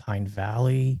 Augusta, Pine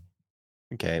Valley.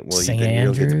 Okay. Well, St. then you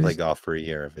don't get to play Andrews. golf for a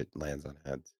year if it lands on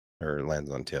heads or lands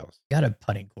on tails. Got a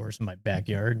putting course in my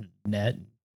backyard, net.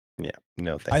 Yeah.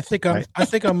 No thanks. I think I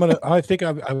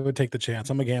would take the chance.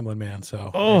 I'm a gambling man, so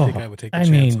I think I would take the I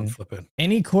chance on mean, flipping.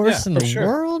 Any course Yeah, in for the sure.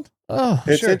 world? Oh,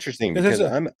 It's sure. interesting Because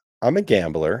because there's I'm a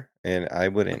gambler and I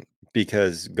wouldn't,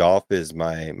 because golf is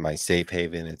my safe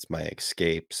haven. It's my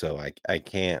escape. So I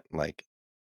can't, like,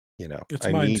 It's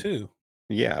I mine need, too.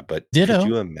 yeah, but Ditto. could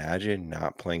you imagine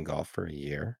not playing golf for a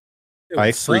year? It would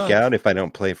I freak suck. out if I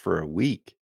don't play for a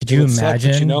week. could It you would suck, but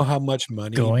imagine? you know how much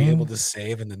money you'd be able going? to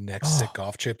save in the next Oh. sick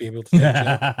golf trip you'd be able to take,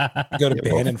 Joe? You go to Yeah,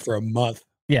 well, Bannon for a month.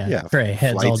 yeah, Yeah, great.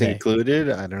 Heads all flights day. included.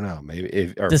 I don't know. Maybe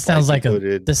if or This sounds flights like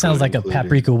included, this sounds food like a included.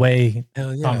 Paprika Way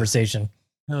Hell yeah. conversation.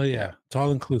 Hell yeah. It's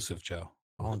all inclusive, Joe.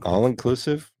 All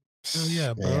inclusive. Hell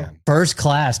yeah, bro. Man, First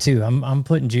class too. I'm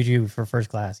putting Juju for first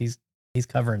class. He's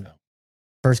covering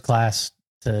first class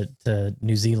to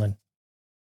New Zealand.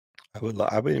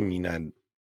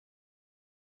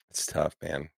 It's tough,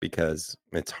 man, because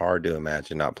it's hard to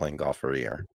imagine not playing golf for a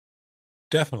year.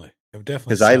 Definitely. It would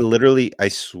definitely. Because I suck. literally, I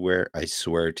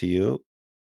swear to you,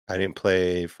 I didn't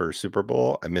play for Super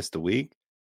Bowl. I missed a week,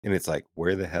 and it's like,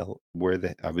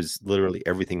 I was literally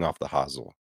everything off the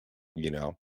hosel.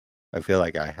 I feel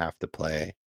like I have to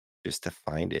play just to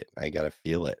find it. I gotta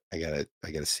feel it. I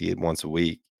gotta see it once a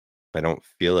week. If I don't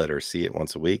feel it or see it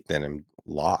once a week, then I'm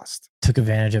lost. Took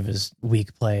advantage of his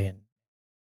weak play and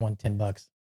won $10.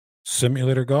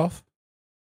 Simulator golf.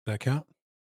 Does that count?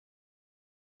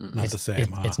 Not the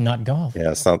same. It's not golf.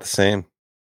 Yeah, it's not the same.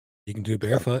 You can do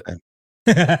barefoot.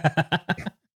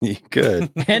 You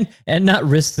could. and not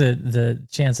risk the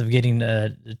chance of getting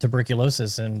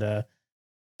tuberculosis and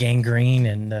gangrene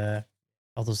and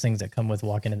all those things that come with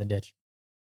walking in the ditch.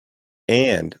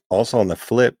 And also on the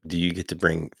flip, do you get to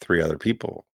bring 3 other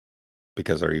people?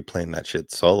 Because are you playing that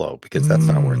shit solo? Because that's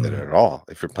not worth it at all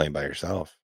if you're playing by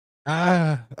yourself.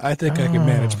 I think I can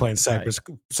manage playing right.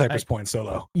 Cypress Point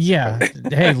solo. Yeah.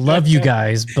 Hey, love you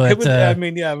guys, but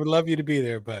I would love you to be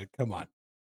there, but come on.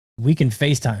 We can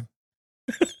FaceTime.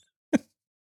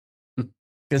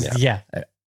 Because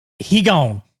he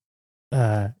gone.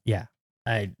 Yeah,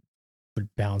 I would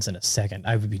bounce in a second.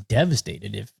 I would be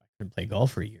devastated if I couldn't play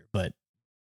golf for a year. But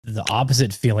the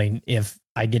opposite feeling if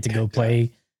I get to go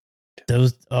play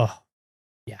those. Oh,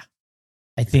 yeah.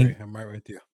 I think I'm right with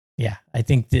you. Yeah, I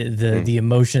think the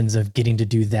emotions of getting to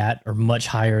do that are much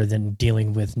higher than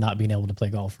dealing with not being able to play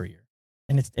golf for a year.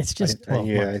 And it's just 12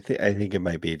 months. I think it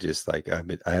might be just like I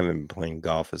haven't been playing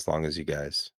golf as long as you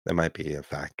guys. That might be a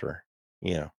factor.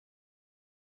 I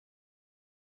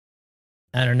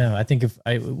don't know. I think if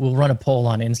we'll run a poll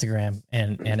on Instagram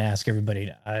and ask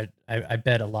everybody. I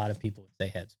bet a lot of people would say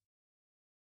heads.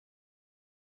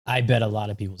 I bet a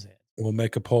lot of people say heads. We'll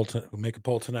make a poll. We'll make a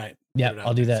poll tonight. Yeah,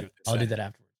 I'll do that. I'll do that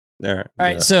afterwards. All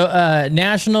right. So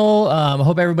national. I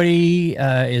hope everybody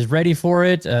is ready for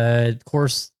it. Of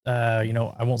course, I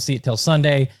won't see it till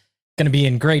Sunday. Going to be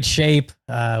in great shape.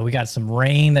 We got some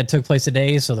rain that took place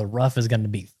today, so the rough is going to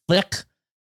be thick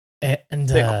and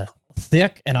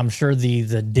thick. And I'm sure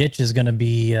the ditch is going to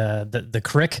be the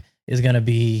crick is going to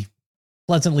be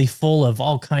pleasantly full of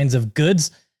all kinds of goods.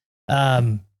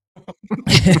 As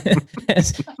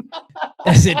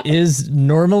it is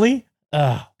normally.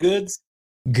 Goods.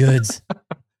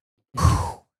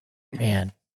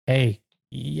 Man, hey,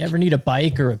 you ever need a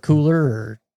bike or a cooler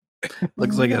or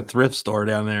looks like a thrift store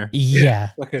down there. Yeah.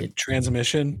 Like a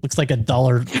transmission. Looks like a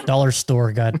dollar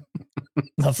store got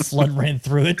the flood ran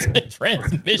through it.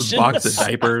 Transmission. A box of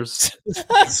diapers.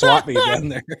 Swap me down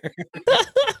there.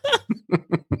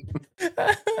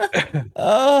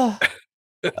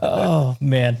 Oh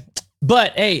man.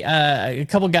 But hey, a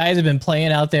couple guys have been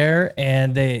playing out there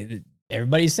and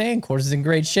everybody's saying course is in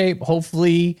great shape.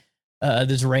 Hopefully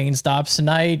this rain stops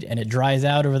tonight and it dries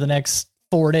out over the next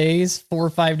 4 or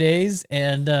 5 days.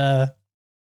 And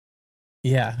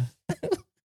yeah.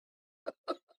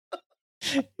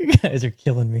 You guys are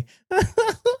killing me.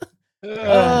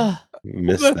 I'm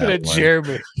looking at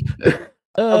Jeremy.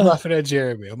 I'm laughing at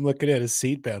Jeremy. I'm looking at his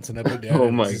seat bouncing up and down.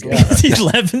 Oh my god. He's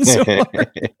laughing so hard.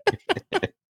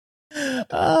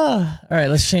 All right,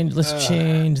 let's change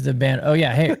the band. Oh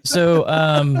yeah, hey, so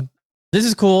this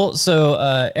is cool. So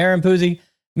Aaron Puzzi,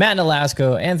 Matt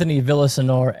Nolasco, Anthony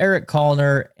Villasenor, Eric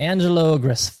Kallner, Angelo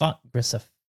Grisafi,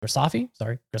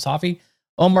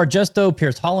 Omar Justo,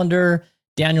 Pierce Hollander,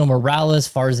 Daniel Morales,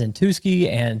 Farzan Tuski,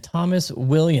 and Thomas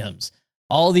Williams.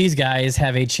 All these guys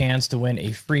have a chance to win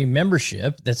a free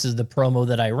membership. This is the promo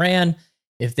that I ran.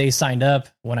 If they signed up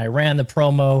when I ran the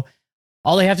promo,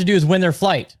 all they have to do is win their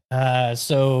flight.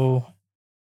 So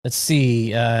let's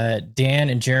see. Dan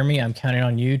and Jeremy, I'm counting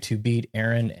on you to beat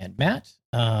Aaron and Matt.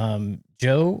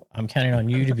 Joe, I'm counting on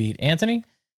you to beat Anthony.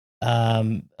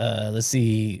 Let's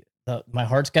see. My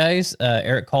heart's guys,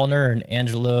 Eric Kallner and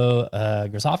Angelo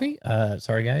Grisafi.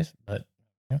 Sorry, guys, but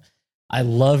I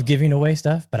love giving away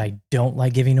stuff, but I don't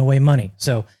like giving away money.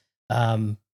 So,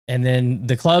 and then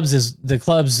the clubs,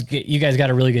 you guys got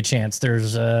a really good chance.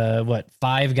 There's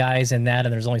 5 guys in that,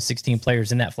 and there's only 16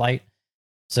 players in that flight.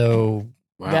 So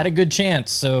wow. Got a good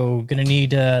chance. So gonna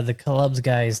need the clubs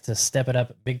guys to step it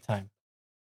up big time.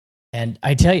 And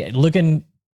I tell you,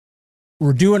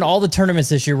 we're doing all the tournaments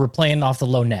this year. We're playing off the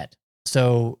low net.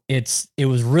 So it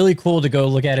was really cool to go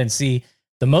look at it and see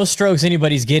the most strokes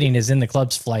anybody's getting is in the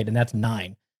club's flight, and that's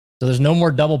 9. So there's no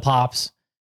more double pops.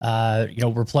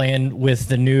 We're playing with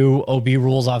the new OB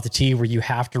rules off the tee where you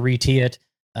have to re-tee it.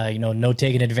 No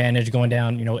taking advantage, going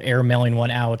down, air mailing one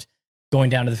out,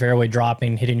 going down to the fairway,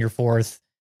 dropping, hitting your 4th,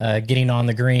 getting on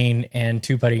the green, and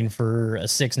 2-putting for a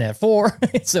 6 net 4.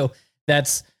 So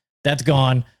that's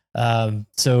gone.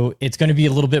 So it's going to be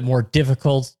a little bit more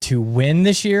difficult to win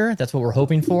this year. That's what we're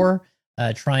hoping for.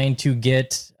 Trying to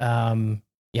get,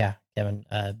 Kevin,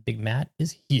 Big Matt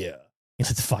is here. He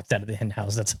let the fox out of the hen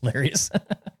house. That's hilarious.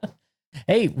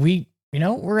 Hey,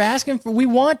 we're asking for, we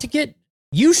want to get,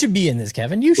 you should be in this,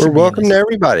 Kevin. You should. We're welcome to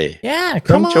everybody. Yeah,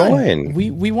 come on. Join.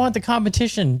 We want the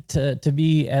competition to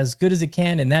be as good as it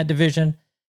can in that division.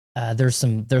 There's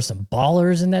some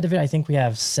ballers in that division. I think we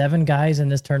have 7 guys in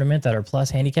this tournament that are plus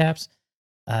handicaps.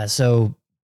 So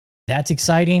that's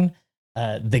exciting.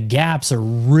 The gaps are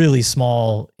really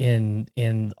small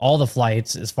in all the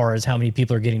flights as far as how many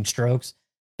people are getting strokes.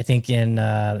 I think in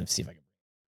let's see if I can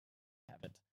have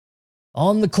it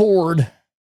on the cord.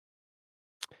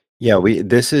 Yeah,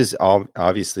 this has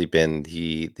obviously been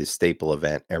the staple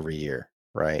event every year,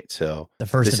 right? So The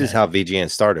first this is event. how VGN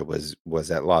started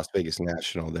was at Las Vegas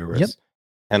National. There was Yep.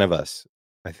 10 of us,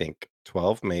 I think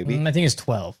 12 maybe. I think it's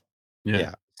 12.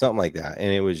 Yeah, something like that.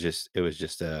 And it was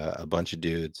just a bunch of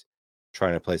dudes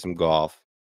trying to play some golf.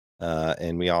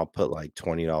 And we all put like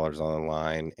 $20 on the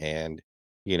line, and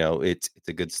you know, it's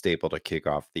a good staple to kick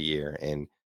off the year. And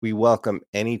we welcome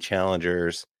any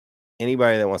challengers,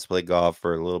 anybody that wants to play golf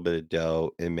for a little bit of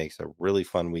dough. It makes a really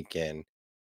fun weekend.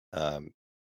 Come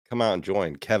out and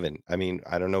join. Kevin, I mean,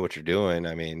 I don't know what you're doing.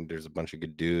 I mean, there's a bunch of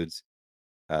good dudes.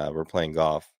 We're playing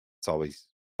golf. It's always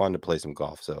fun to play some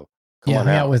golf. So come on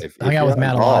out. Hung out with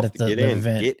Matt a lot at the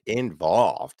event. Get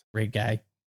involved. Great guy.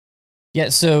 Yeah,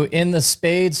 so in the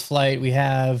Spades flight, we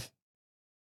have how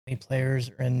many players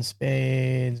are in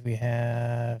Spades? We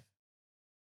have,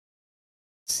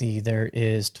 let's see, there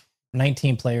is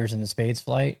 19 players in the Spades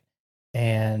flight,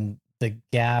 and the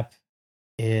gap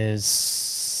is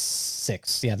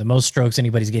 6. Yeah, the most strokes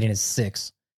anybody's getting is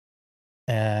 6.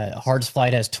 Hearts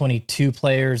flight has 22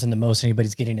 players, and the most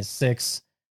anybody's getting is 6.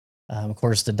 Of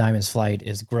course, the Diamonds flight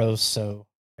is gross, so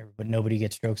nobody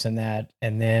gets strokes in that.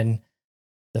 And then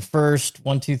the first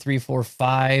 1, 2, 3, 4,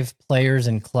 5 players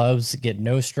and clubs get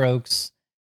no strokes.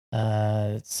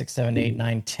 6, 7, 8,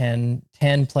 9, 10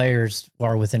 players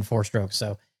are within 4 strokes.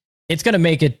 So it's going to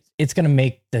make it. It's going to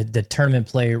make the tournament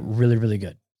play really, really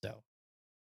good. So,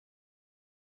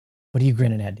 what are you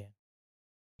grinning at, Dan?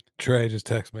 Trey just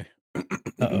texted me.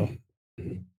 Uh-oh.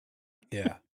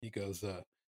 Yeah, he goes,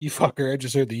 you fucker, I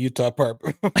just heard the Utah part.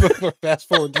 Fast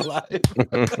forward to live.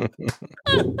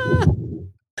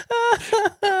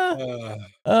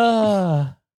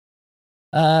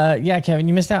 Yeah, Kevin,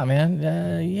 you missed out, man.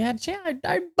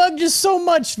 I bugged you so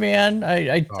much, man.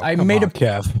 I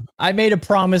made a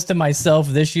promise to myself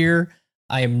this year.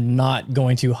 I am not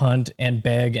going to hunt and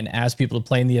beg and ask people to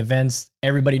play in the events.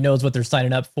 Everybody knows what they're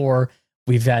signing up for.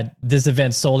 We've had this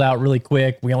event sold out really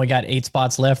quick. We only got 8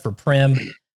 spots left for Prim.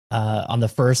 On the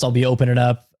 1st, I'll be opening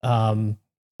up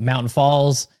Mountain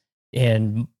Falls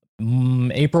in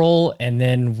April, and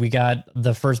then we got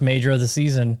the first major of the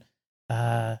season.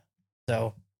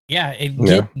 So yeah,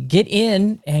 get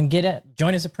in and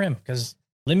join us at Prim, because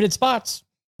limited spots.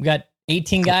 We got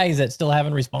 18 guys that still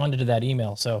haven't responded to that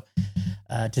email. So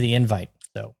to the invite.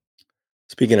 So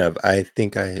speaking of, I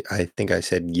think I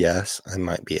said yes. I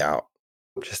might be out.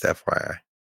 Just FYI.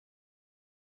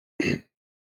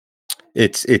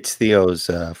 It's Theo's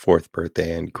 4th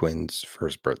birthday and Quinn's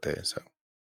 1st birthday, so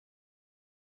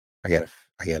I gotta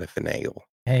finagle.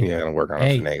 Hey, you gotta work on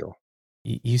a finagle.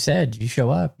 You said you show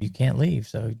up, you can't leave,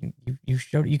 so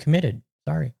you committed.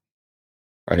 Sorry,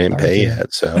 I didn't pay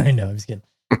yet, so I know. I'm just kidding.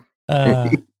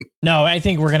 No, I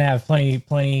think we're gonna have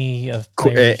plenty of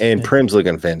players. And Prim's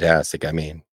looking fantastic. I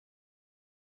mean,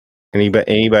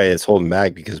 anybody that's holding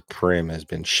back because Prim has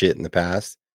been shit in the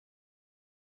past.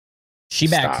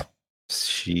 She's back.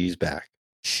 She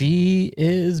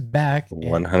is back.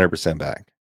 100%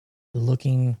 back.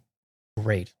 Looking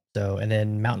great. So, and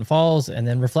then Mountain Falls, and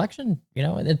then Reflection. You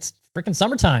know, it's freaking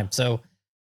summertime. So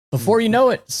before you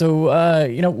know it, so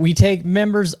we take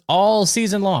members all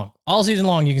season long. All season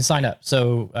long, you can sign up.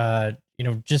 So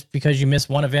just because you miss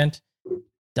one event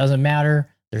doesn't matter.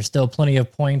 There's still plenty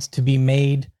of points to be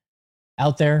made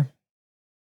out there.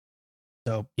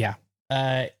 So yeah.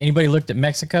 Anybody looked at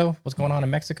Mexico? What's going on in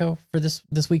Mexico for this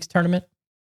week's tournament?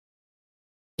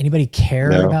 Anybody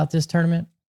care about this tournament?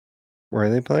 Where are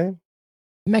they playing?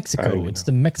 Mexico. It's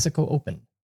the Mexico Open.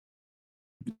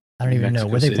 I don't even know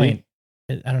where they playing.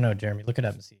 I don't know, Jeremy. Look it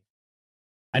up and see.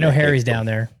 I know Harry's down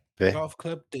there. Golf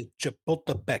Club de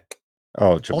Chapultepec.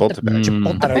 Oh,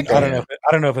 Chapultepec. I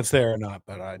don't know if it's there or not,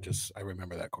 but I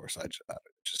remember that course. I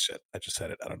just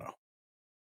said it. I don't know.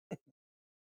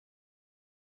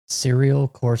 Serial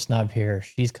course snob here.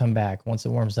 She's come back. Once it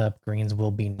warms up, greens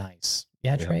will be nice.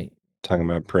 Yeah, Trey. Talking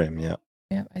about Prim, yeah.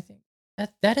 Yeah, I think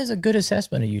that is a good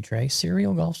assessment of you, Trey.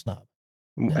 Serial golf snob.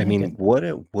 I mean, what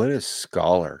a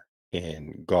scholar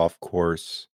in golf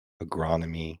course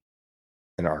agronomy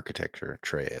and architecture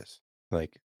Trey is.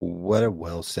 Like, what a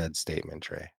well said statement,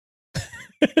 Trey.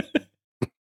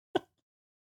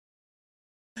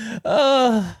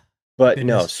 But goodness.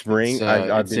 No, spring.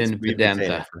 It's in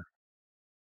Vedanta.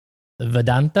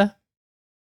 Vedanta?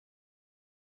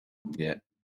 Yeah.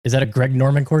 Is that a Greg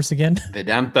Norman course again?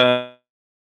 Vedanta.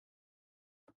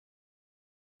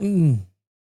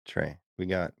 Trey, we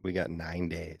got 9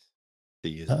 days. to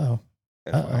use it. Uh-oh.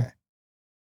 FYI.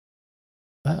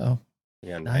 Uh-oh.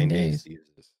 Yeah, 9 days days. to use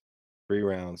this. 3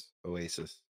 rounds,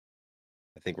 Oasis.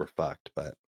 I think we're fucked,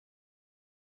 but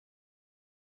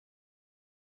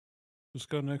Just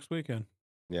go next weekend.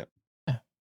 yeah. Yeah.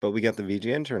 But we got the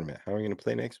VGN tournament. How are we going to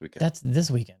play next weekend? That's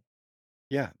this weekend.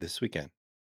 Yeah, this weekend.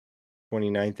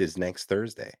 29th is next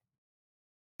Thursday.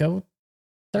 Go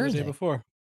The Thursday. day before.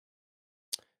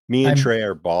 Me and I'm- Trey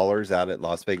are ballers out at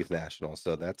Las Vegas National,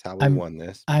 so that's how we won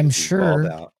this. I'm because we balled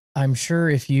sure. out. I'm sure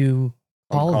if you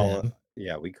call calling- them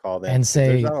Yeah, we call them and 'cause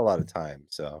there's say, not a lot of time.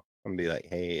 So I'm gonna be like,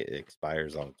 hey, it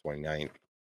expires on the 29th.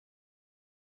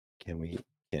 Can we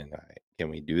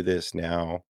do this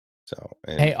now? So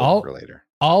Hey, put it for later.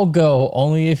 I'll go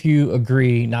only if you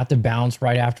agree not to bounce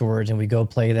right afterwards and we go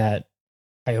play that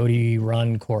Coyote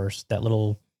Run course, that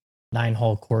little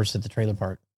 9-hole course at the trailer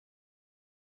park.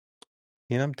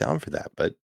 Yeah, I'm down for that,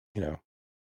 but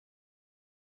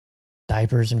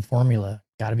Diapers and formula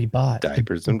got to be bought.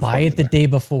 diapers and Buy it the formula. day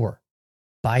before.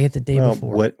 Buy it the day Well,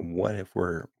 before. what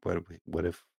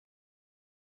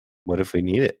if we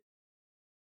need it?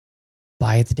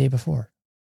 Buy it the day before.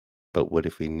 But what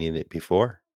if we need it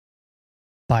before?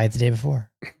 Buy it the day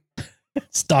before.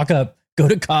 Stock up. Go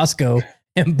to Costco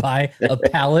and buy a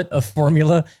pallet of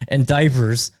formula and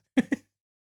diapers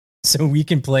so we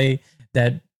can play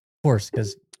that course.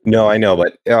 Because No, I know,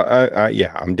 but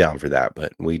yeah, I'm down for that.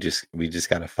 But we just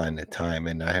got to find the time,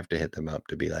 and I have to hit them up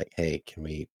to be like, hey, can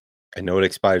we? I know it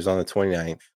expires on the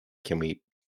 29th. Can we?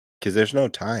 Because there's no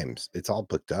times. It's all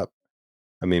booked up.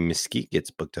 I mean, Mesquite gets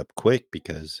booked up quick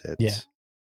because it's,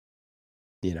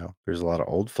 there's a lot of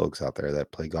old folks out there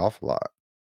that play golf a lot.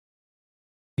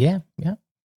 yeah. All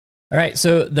right,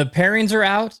 so the pairings are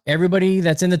out. Everybody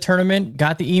that's in the tournament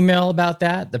got the email about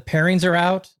that. The pairings are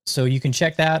out, so you can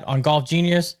check that on Golf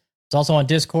Genius. It's also on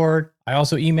Discord. I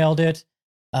also emailed it.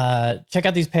 Check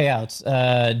out these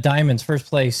payouts. Diamonds, first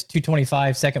place,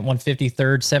 225, second 150,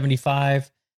 third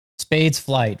 75. Spades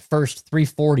flight, first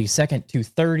 340, second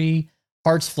 230.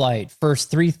 Hearts flight,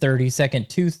 first 330, second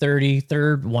 230,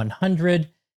 third 100.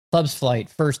 Clubs flight,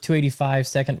 first 285,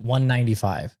 second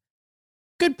 195.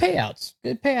 Good payouts.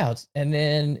 And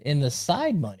then in the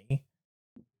side money,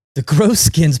 the gross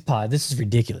skins pot. This is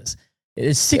ridiculous. It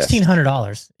is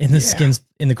 $1,600 in the skins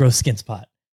in the gross skins pot.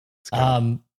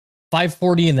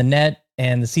 540 in the net,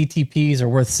 and the CTPs are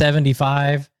worth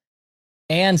 75.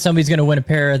 And somebody's going to win a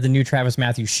pair of the new Travis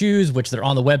Matthews shoes, which they're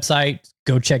on the website.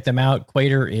 Go check them out.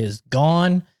 Quater is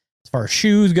gone as far as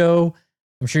shoes go.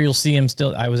 I'm sure you'll see them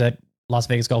still. I was at Las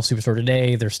Vegas Golf Superstore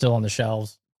today. They're still on the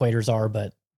shelves. Quaters are,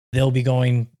 but they'll be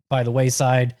going by the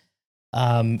wayside.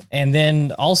 And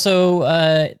then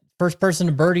also, first person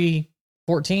to birdie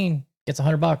 14 gets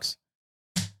 $100.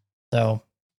 So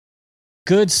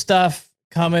good stuff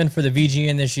coming for the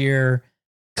VGN this year.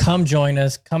 Come join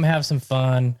us. Come have some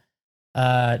fun.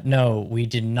 No, we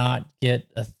did not get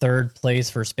a third place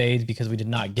for Spades because we did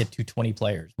not get to 20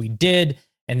 players. We did,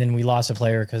 and then we lost a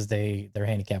player because their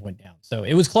handicap went down. So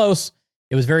it was close.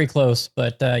 It was very close.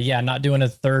 But not doing a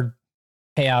third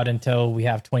payout until we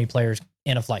have 20 players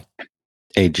in a flight.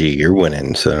 AG, you're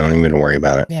winning, so don't even worry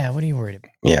about it. Yeah, what are you worried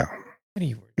about? Yeah. What are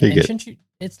you worried You're about? good. Shouldn't you?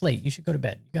 It's late. You should go to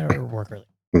bed. You got to work early.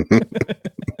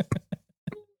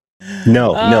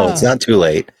 No, it's not too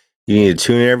late. You need to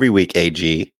tune in every week,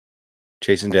 AG.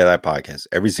 Chasing Daylight Podcast.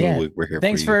 Every single week we're here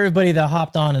Thanks for for everybody that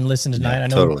hopped on and listened tonight. Yeah, I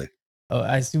know totally.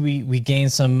 I see we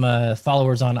gained some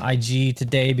followers on IG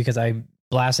today because I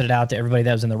blasted it out to everybody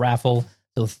that was in the raffle.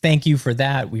 So thank you for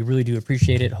that. We really do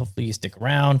appreciate it. Hopefully you stick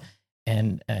around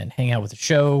and hang out with the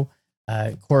show.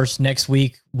 Of course, next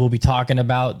week we'll be talking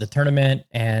about the tournament,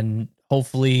 and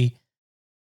hopefully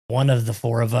one of the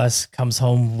four of us comes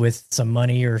home with some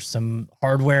money or some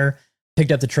hardware.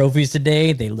 Picked up the trophies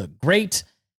today. They look great.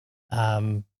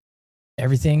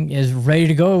 Everything is ready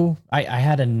to go. I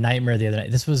had a nightmare the other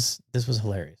night. This was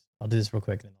hilarious. I'll do this real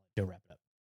quick and then I'll wrap it up.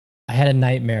 I had a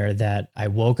nightmare that I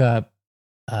woke up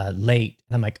late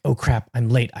and I'm like, oh crap, I'm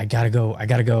late. I gotta go.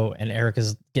 And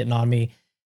Erica's getting on me.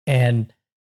 And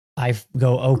I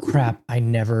go, oh crap, I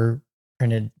never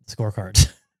printed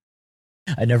scorecards.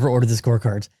 I never ordered the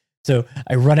scorecards. So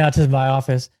I run out to my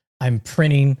office. I'm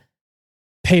printing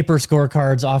paper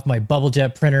scorecards off my bubble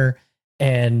jet printer,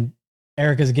 and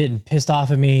Erica's getting pissed off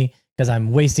at me because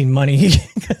I'm wasting money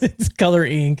because it's color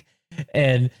ink.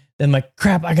 And then I'm like,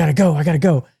 crap, I gotta go.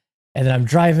 And then I'm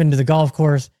driving to the golf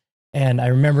course, and I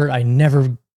remember I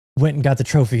never went and got the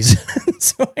trophies.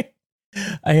 So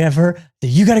I have her say,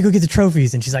 you gotta go get the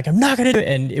trophies. And she's like, I'm not gonna do it.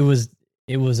 And it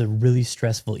was a really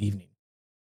stressful evening.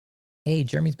 Hey,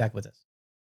 Jeremy's back with us.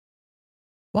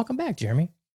 Welcome back, Jeremy.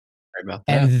 Sorry about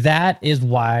that. And that is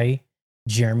why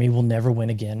Jeremy will never win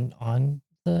again on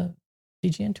the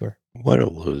VGN tour. What a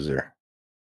loser.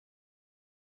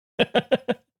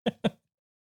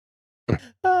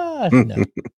 No.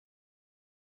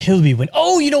 He'll be win.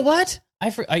 Oh, you know what?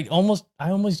 I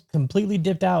almost completely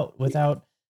dipped out without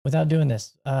doing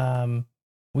this.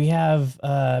 We have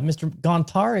Mr.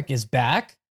 Gontarik is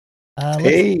back.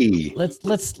 Hey,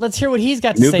 let's hear what he's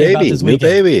got to new say about baby, this new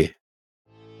weekend. baby.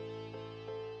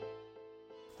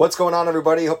 What's going on,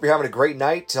 everybody? Hope you're having a great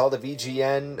night. To all the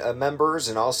VGN members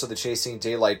and also the Chasing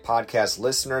Daylight podcast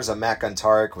listeners, I'm Matt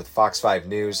Guntarik with Fox 5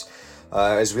 News.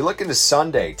 As we look into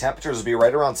Sunday, temperatures will be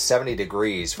right around 70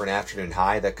 degrees for an afternoon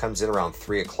high. That comes in around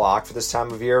 3 o'clock for this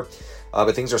time of year.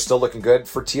 But things are still looking good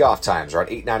for tee-off times. Around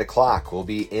 8, 9 o'clock, we'll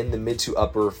be in the mid to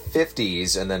upper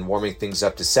 50s and then warming things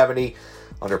up to 70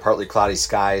 under partly cloudy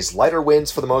skies. Lighter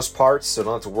winds for the most part, so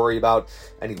don't have to worry about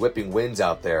any whipping winds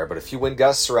out there. But a few wind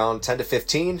gusts around 10 to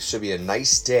 15 should be a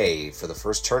nice day for the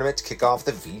first tournament to kick off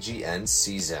the VGN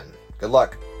season. Good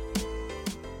luck.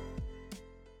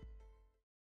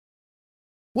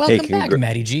 Welcome back,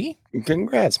 Matty G.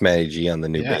 Congrats, Matty G, on the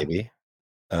new baby.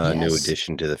 New Yes.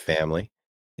 addition to the family.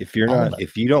 If you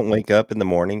don't wake up in the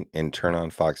morning and turn on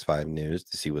Fox 5 News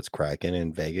to see what's cracking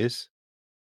in Vegas,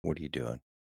 what are you doing?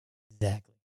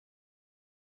 Exactly.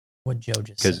 What Joe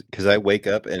just said. Because I wake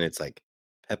up and it's like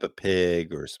Peppa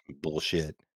Pig or some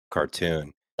bullshit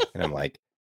cartoon. And I'm like,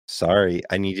 sorry,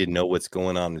 I need to know what's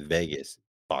going on in Vegas.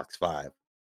 Fox 5.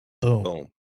 Boom.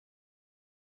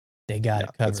 They got it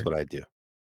covered. That's what I do.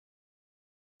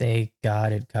 They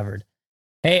got it covered.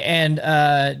 Hey, and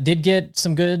did get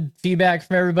some good feedback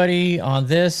from everybody on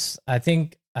this. I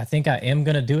think I am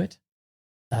gonna do it.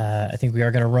 I think we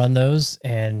are gonna run those,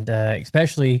 and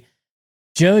especially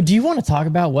Joe. Do you want to talk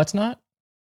about what's not?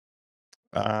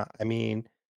 I mean,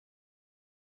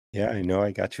 yeah, I know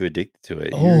I got you addicted to it.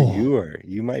 Oh.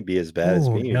 You might be as bad as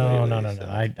me. No, lately, no. so.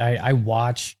 I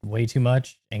watch way too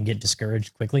much and get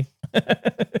discouraged quickly.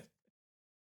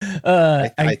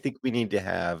 I think we need to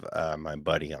have my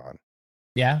buddy on.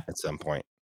 Yeah. At some point.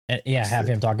 Yeah, have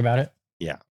him talk about it.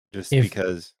 Yeah,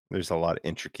 because there's a lot of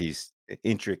intricacies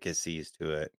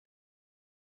to it.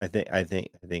 I think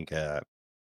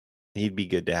he'd be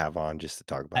good to have on just to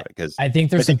talk about it, because I think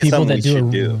there's some people that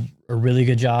do a really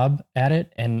good job at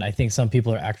it, and I think some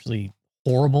people are actually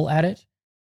horrible at it.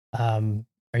 Do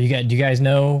you guys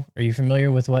know? Are you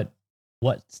familiar with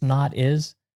what's not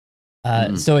is?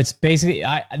 So it's basically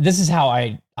this is how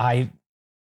I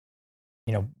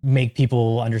make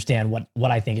people understand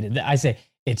what I think it is. I say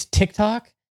it's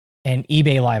TikTok and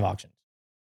eBay live auctions.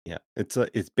 Yeah,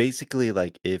 it's basically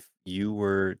like if you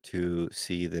were to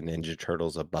see the Ninja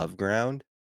Turtles above ground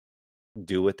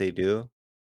do what they do,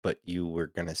 but you were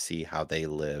gonna see how they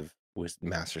live with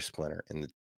Master Splinter in the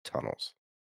tunnels.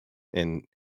 And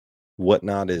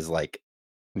whatnot is like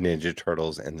Ninja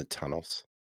Turtles in the tunnels,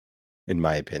 in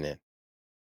my opinion.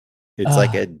 It's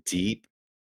like a deep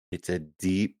It's a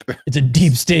deep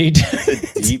state.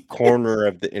 It's a deep corner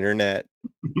of the internet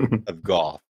of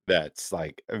golf that's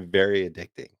like very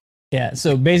addicting. Yeah,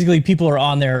 so basically people are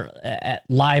on there at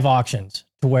live auctions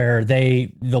to where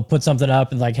they'll put something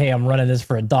up and like, hey, I'm running this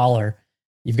for $1.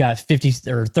 You've got 50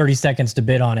 or 30 seconds to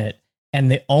bid on it. And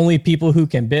the only people who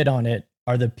can bid on it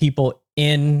are the people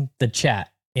in the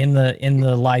chat, in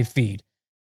the live feed.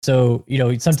 So,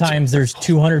 sometimes there's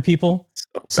 200 people,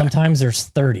 sometimes there's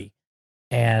 30.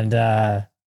 And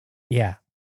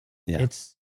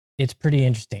it's pretty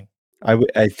interesting. I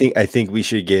think we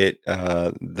should get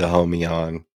the homie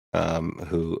on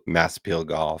who Mass Appeal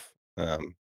Golf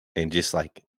and just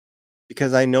like,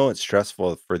 because I know it's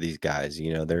stressful for these guys.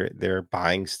 They're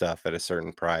buying stuff at a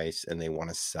certain price and they want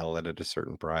to sell it at a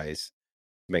certain price,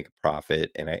 make a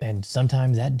profit, and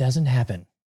sometimes that doesn't happen.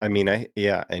 I mean,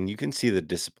 and you can see the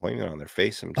disappointment on their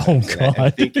face sometimes. Oh God! I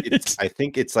think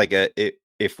it's like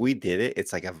if we did it,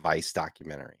 it's like a Vice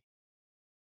documentary.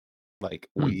 Like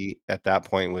we at that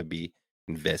point would be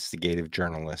investigative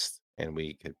journalists, and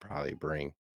we could probably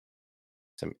bring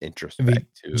some introspect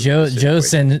to Joe's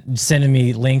sending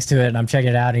me links to it, and I'm checking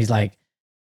it out, and he's like,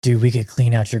 "Dude, we could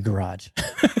clean out your garage."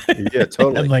 Yeah,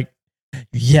 totally. I'm like,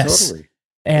 yes, totally.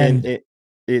 And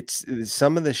it's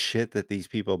some of the shit that these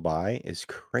people buy is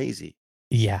crazy.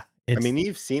 Yeah, I mean,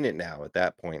 you've seen it now at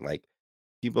that point. Like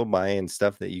people buying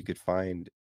stuff that you could find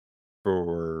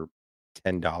for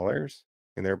 $10,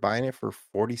 and they're buying it for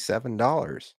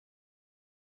 $47.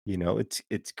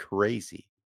 It's crazy.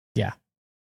 Yeah,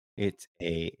 it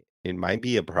might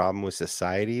be a problem with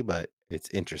society, but it's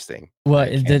interesting. Well,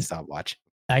 I can't stop watching.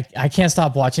 I can't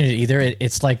stop watching it either.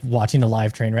 It's like watching a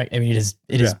live train wreck. I mean, it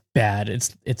is bad.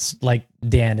 It's like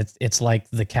Dan. It's like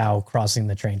the cow crossing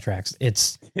the train tracks.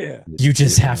 You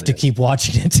just have to keep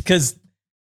watching it because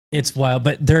it's wild.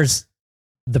 But there's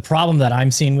the problem that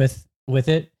I'm seeing with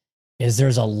it is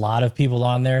there's a lot of people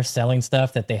on there selling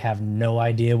stuff that they have no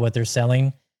idea what they're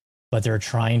selling, but they're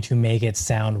trying to make it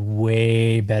sound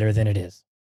way better than it is.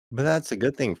 But that's a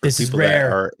good thing for This is people rare.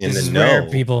 that are in This the is know. rare,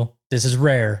 people. This is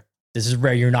rare. This is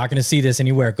rare. You're not going to see this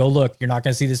anywhere. Go look. You're not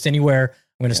going to see this anywhere.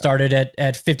 I'm going to start it at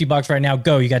 $50 right now.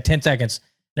 Go. You got 10 seconds.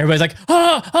 And everybody's like,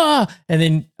 and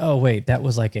then, oh wait, that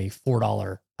was like a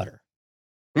 $4 putter.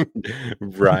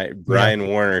 Right. Brian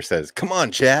Warner says, "Come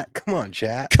on, chat. Come on,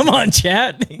 chat. Come on,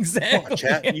 chat." Exactly. Come on,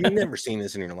 chat. You've never seen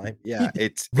this in your life. Yeah,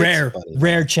 it's rare. It's funny,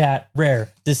 rare chat. Rare.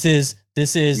 This is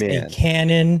Man. a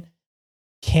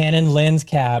Canon lens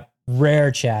cap.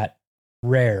 Rare chat.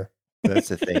 Rare. That's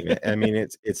the thing. I mean,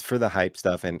 it's for the hype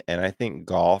stuff, and I think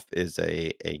golf is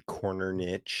a corner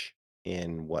niche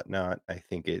and whatnot. I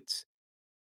think it's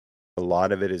a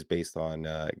lot of it is based on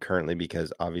currently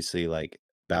because obviously like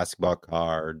basketball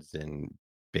cards and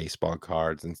baseball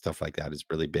cards and stuff like that is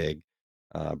really big.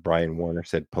 Brian Warner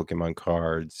said Pokemon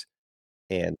cards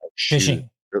and shoes Fishing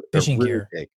are fishing really gear.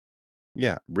 big.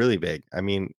 Yeah, really big. I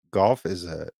mean, golf is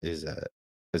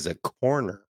a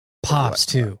corner. Pops what-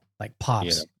 too. Like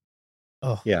pops. Yeah.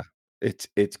 Oh, Yeah,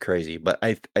 it's crazy, but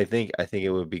I think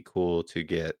it would be cool to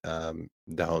get the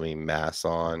homie Mass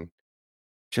on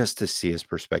just to see his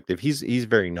perspective. He's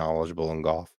very knowledgeable in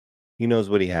golf. He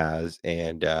knows what he has,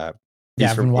 and yeah.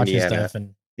 he's I've been from watching Indiana. stuff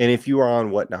and And if you are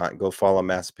on Whatnot, go follow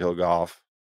Mass Appeal Golf.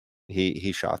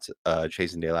 He shots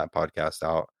Chasing Daylight podcast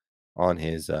out on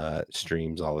his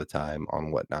streams all the time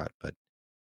on Whatnot. But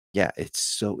yeah, it's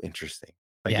so interesting.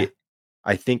 Like Yeah.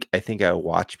 I think I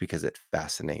watch because it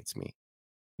fascinates me.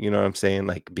 You know what I'm saying?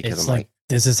 Like because it's I'm like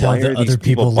this is how why the are these other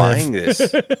people live. buying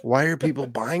this? Why are people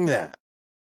buying that?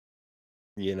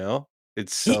 You know,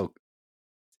 it's so.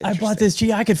 I bought interesting. this.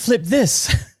 Gee, I could flip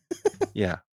this.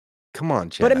 Yeah, come on,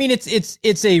 Chad. But I mean,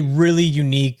 it's a really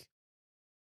unique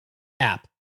app.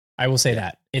 I will say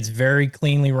that it's very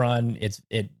cleanly run.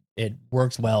 It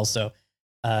works well. So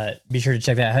be sure to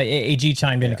check that. AG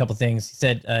chimed in a couple things. He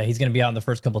said he's going to be out in the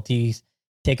first couple tees,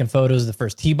 taking photos of the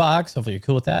first tee box. Hopefully you're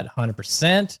cool with that.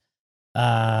 100%.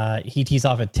 He tees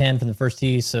off at 10 from the first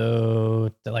tee,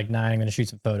 so at like 9, I'm going to shoot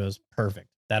some photos. Perfect.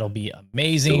 That'll be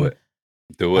amazing.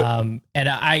 Do it. And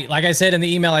I, like I said in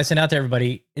the email I sent out to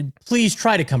everybody, please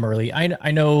try to come early.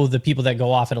 I know the people that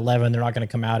go off at 11, they're not going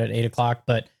to come out at 8 o'clock,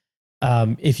 but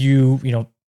if you know,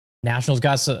 Nationals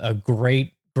got a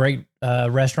great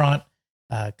restaurant.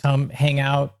 Come hang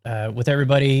out with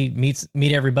everybody, meet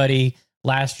everybody.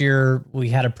 Last year we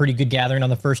had a pretty good gathering on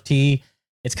the first tee.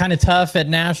 It's kind of tough at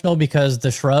National because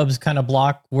the shrubs kind of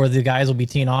block where the guys will be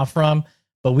teeing off from,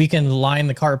 but we can line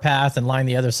the car path and line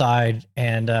the other side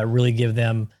and really give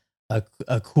them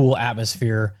a cool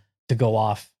atmosphere to go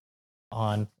off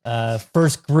on.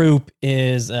 First group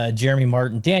is Jeremy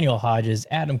Martin, Daniel Hodges,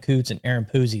 Adam Coots, and Aaron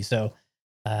Puzzi. So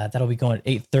that'll be going at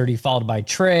 8:30, followed by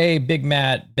Trey, Big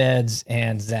Matt, Beds,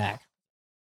 and Zach.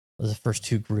 Those are the first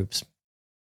two groups.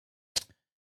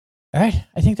 All right,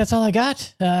 I think that's all I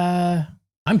got.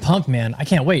 I'm pumped, man. I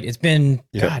can't wait. It's been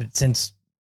God since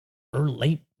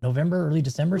late November, early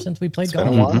December since we played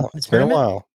golf. It's been a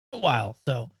while. A while.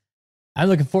 So I'm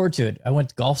looking forward to it. I went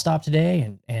to Golf Stop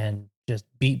today and just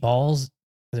beat balls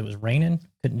because it was raining.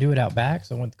 Couldn't do it out back,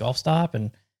 so I went to Golf Stop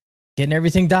and getting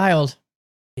everything dialed.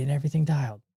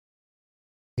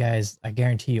 Guys, I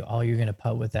guarantee you, all you're gonna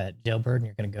putt with that jailbird, and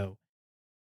you're gonna go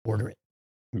order it.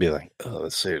 Be like, oh,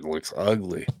 this shit looks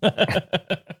ugly.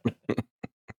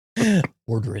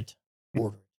 Order it.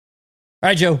 All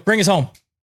right, Joe, bring us home.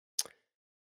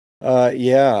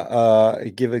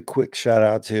 Give a quick shout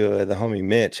out to the homie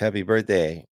Mitch. Happy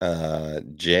birthday.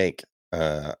 Jake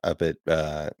up at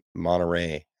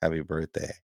Monterey. Happy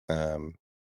birthday.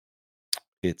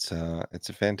 It's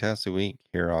a fantastic week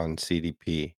here on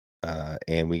CDP.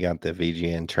 And we got the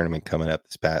VGN tournament coming up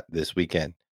this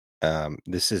weekend.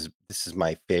 This is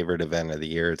my favorite event of the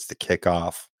year. It's the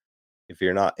kickoff. If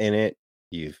you're not in it,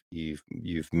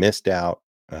 you've missed out.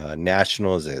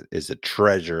 National is a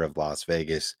treasure of Las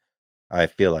Vegas. I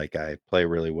feel like I play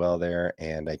really well there,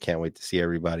 and I can't wait to see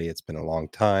everybody. It's been a long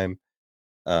time.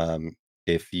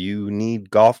 If you need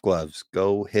golf gloves,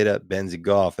 go hit up Benzie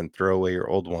Golf and throw away your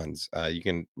old ones. You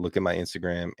can look at my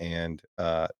Instagram and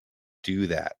do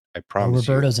that. I promise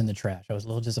Roberto's in the trash. I was a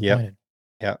little disappointed.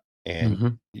 Yep.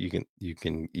 And you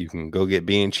can go get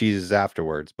bean and cheeses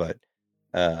afterwards. But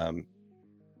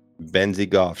Benzie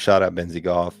Golf, shout out Benzie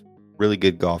Golf. really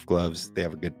good golf gloves. They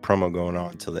have a good promo going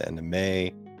on until the end of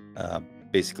May.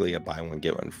 Basically a buy one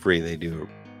get one free.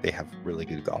 They have really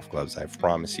good golf gloves. I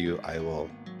promise you, I will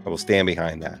stand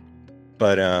behind that.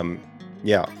 But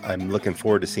yeah, I'm looking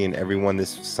forward to seeing everyone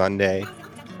this Sunday.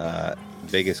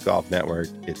 Vegas Golf Network.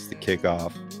 It's the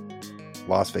kickoff.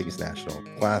 Las Vegas National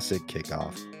Classic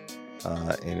kickoff.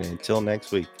 And until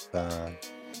next week,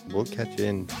 we'll catch you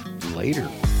in later.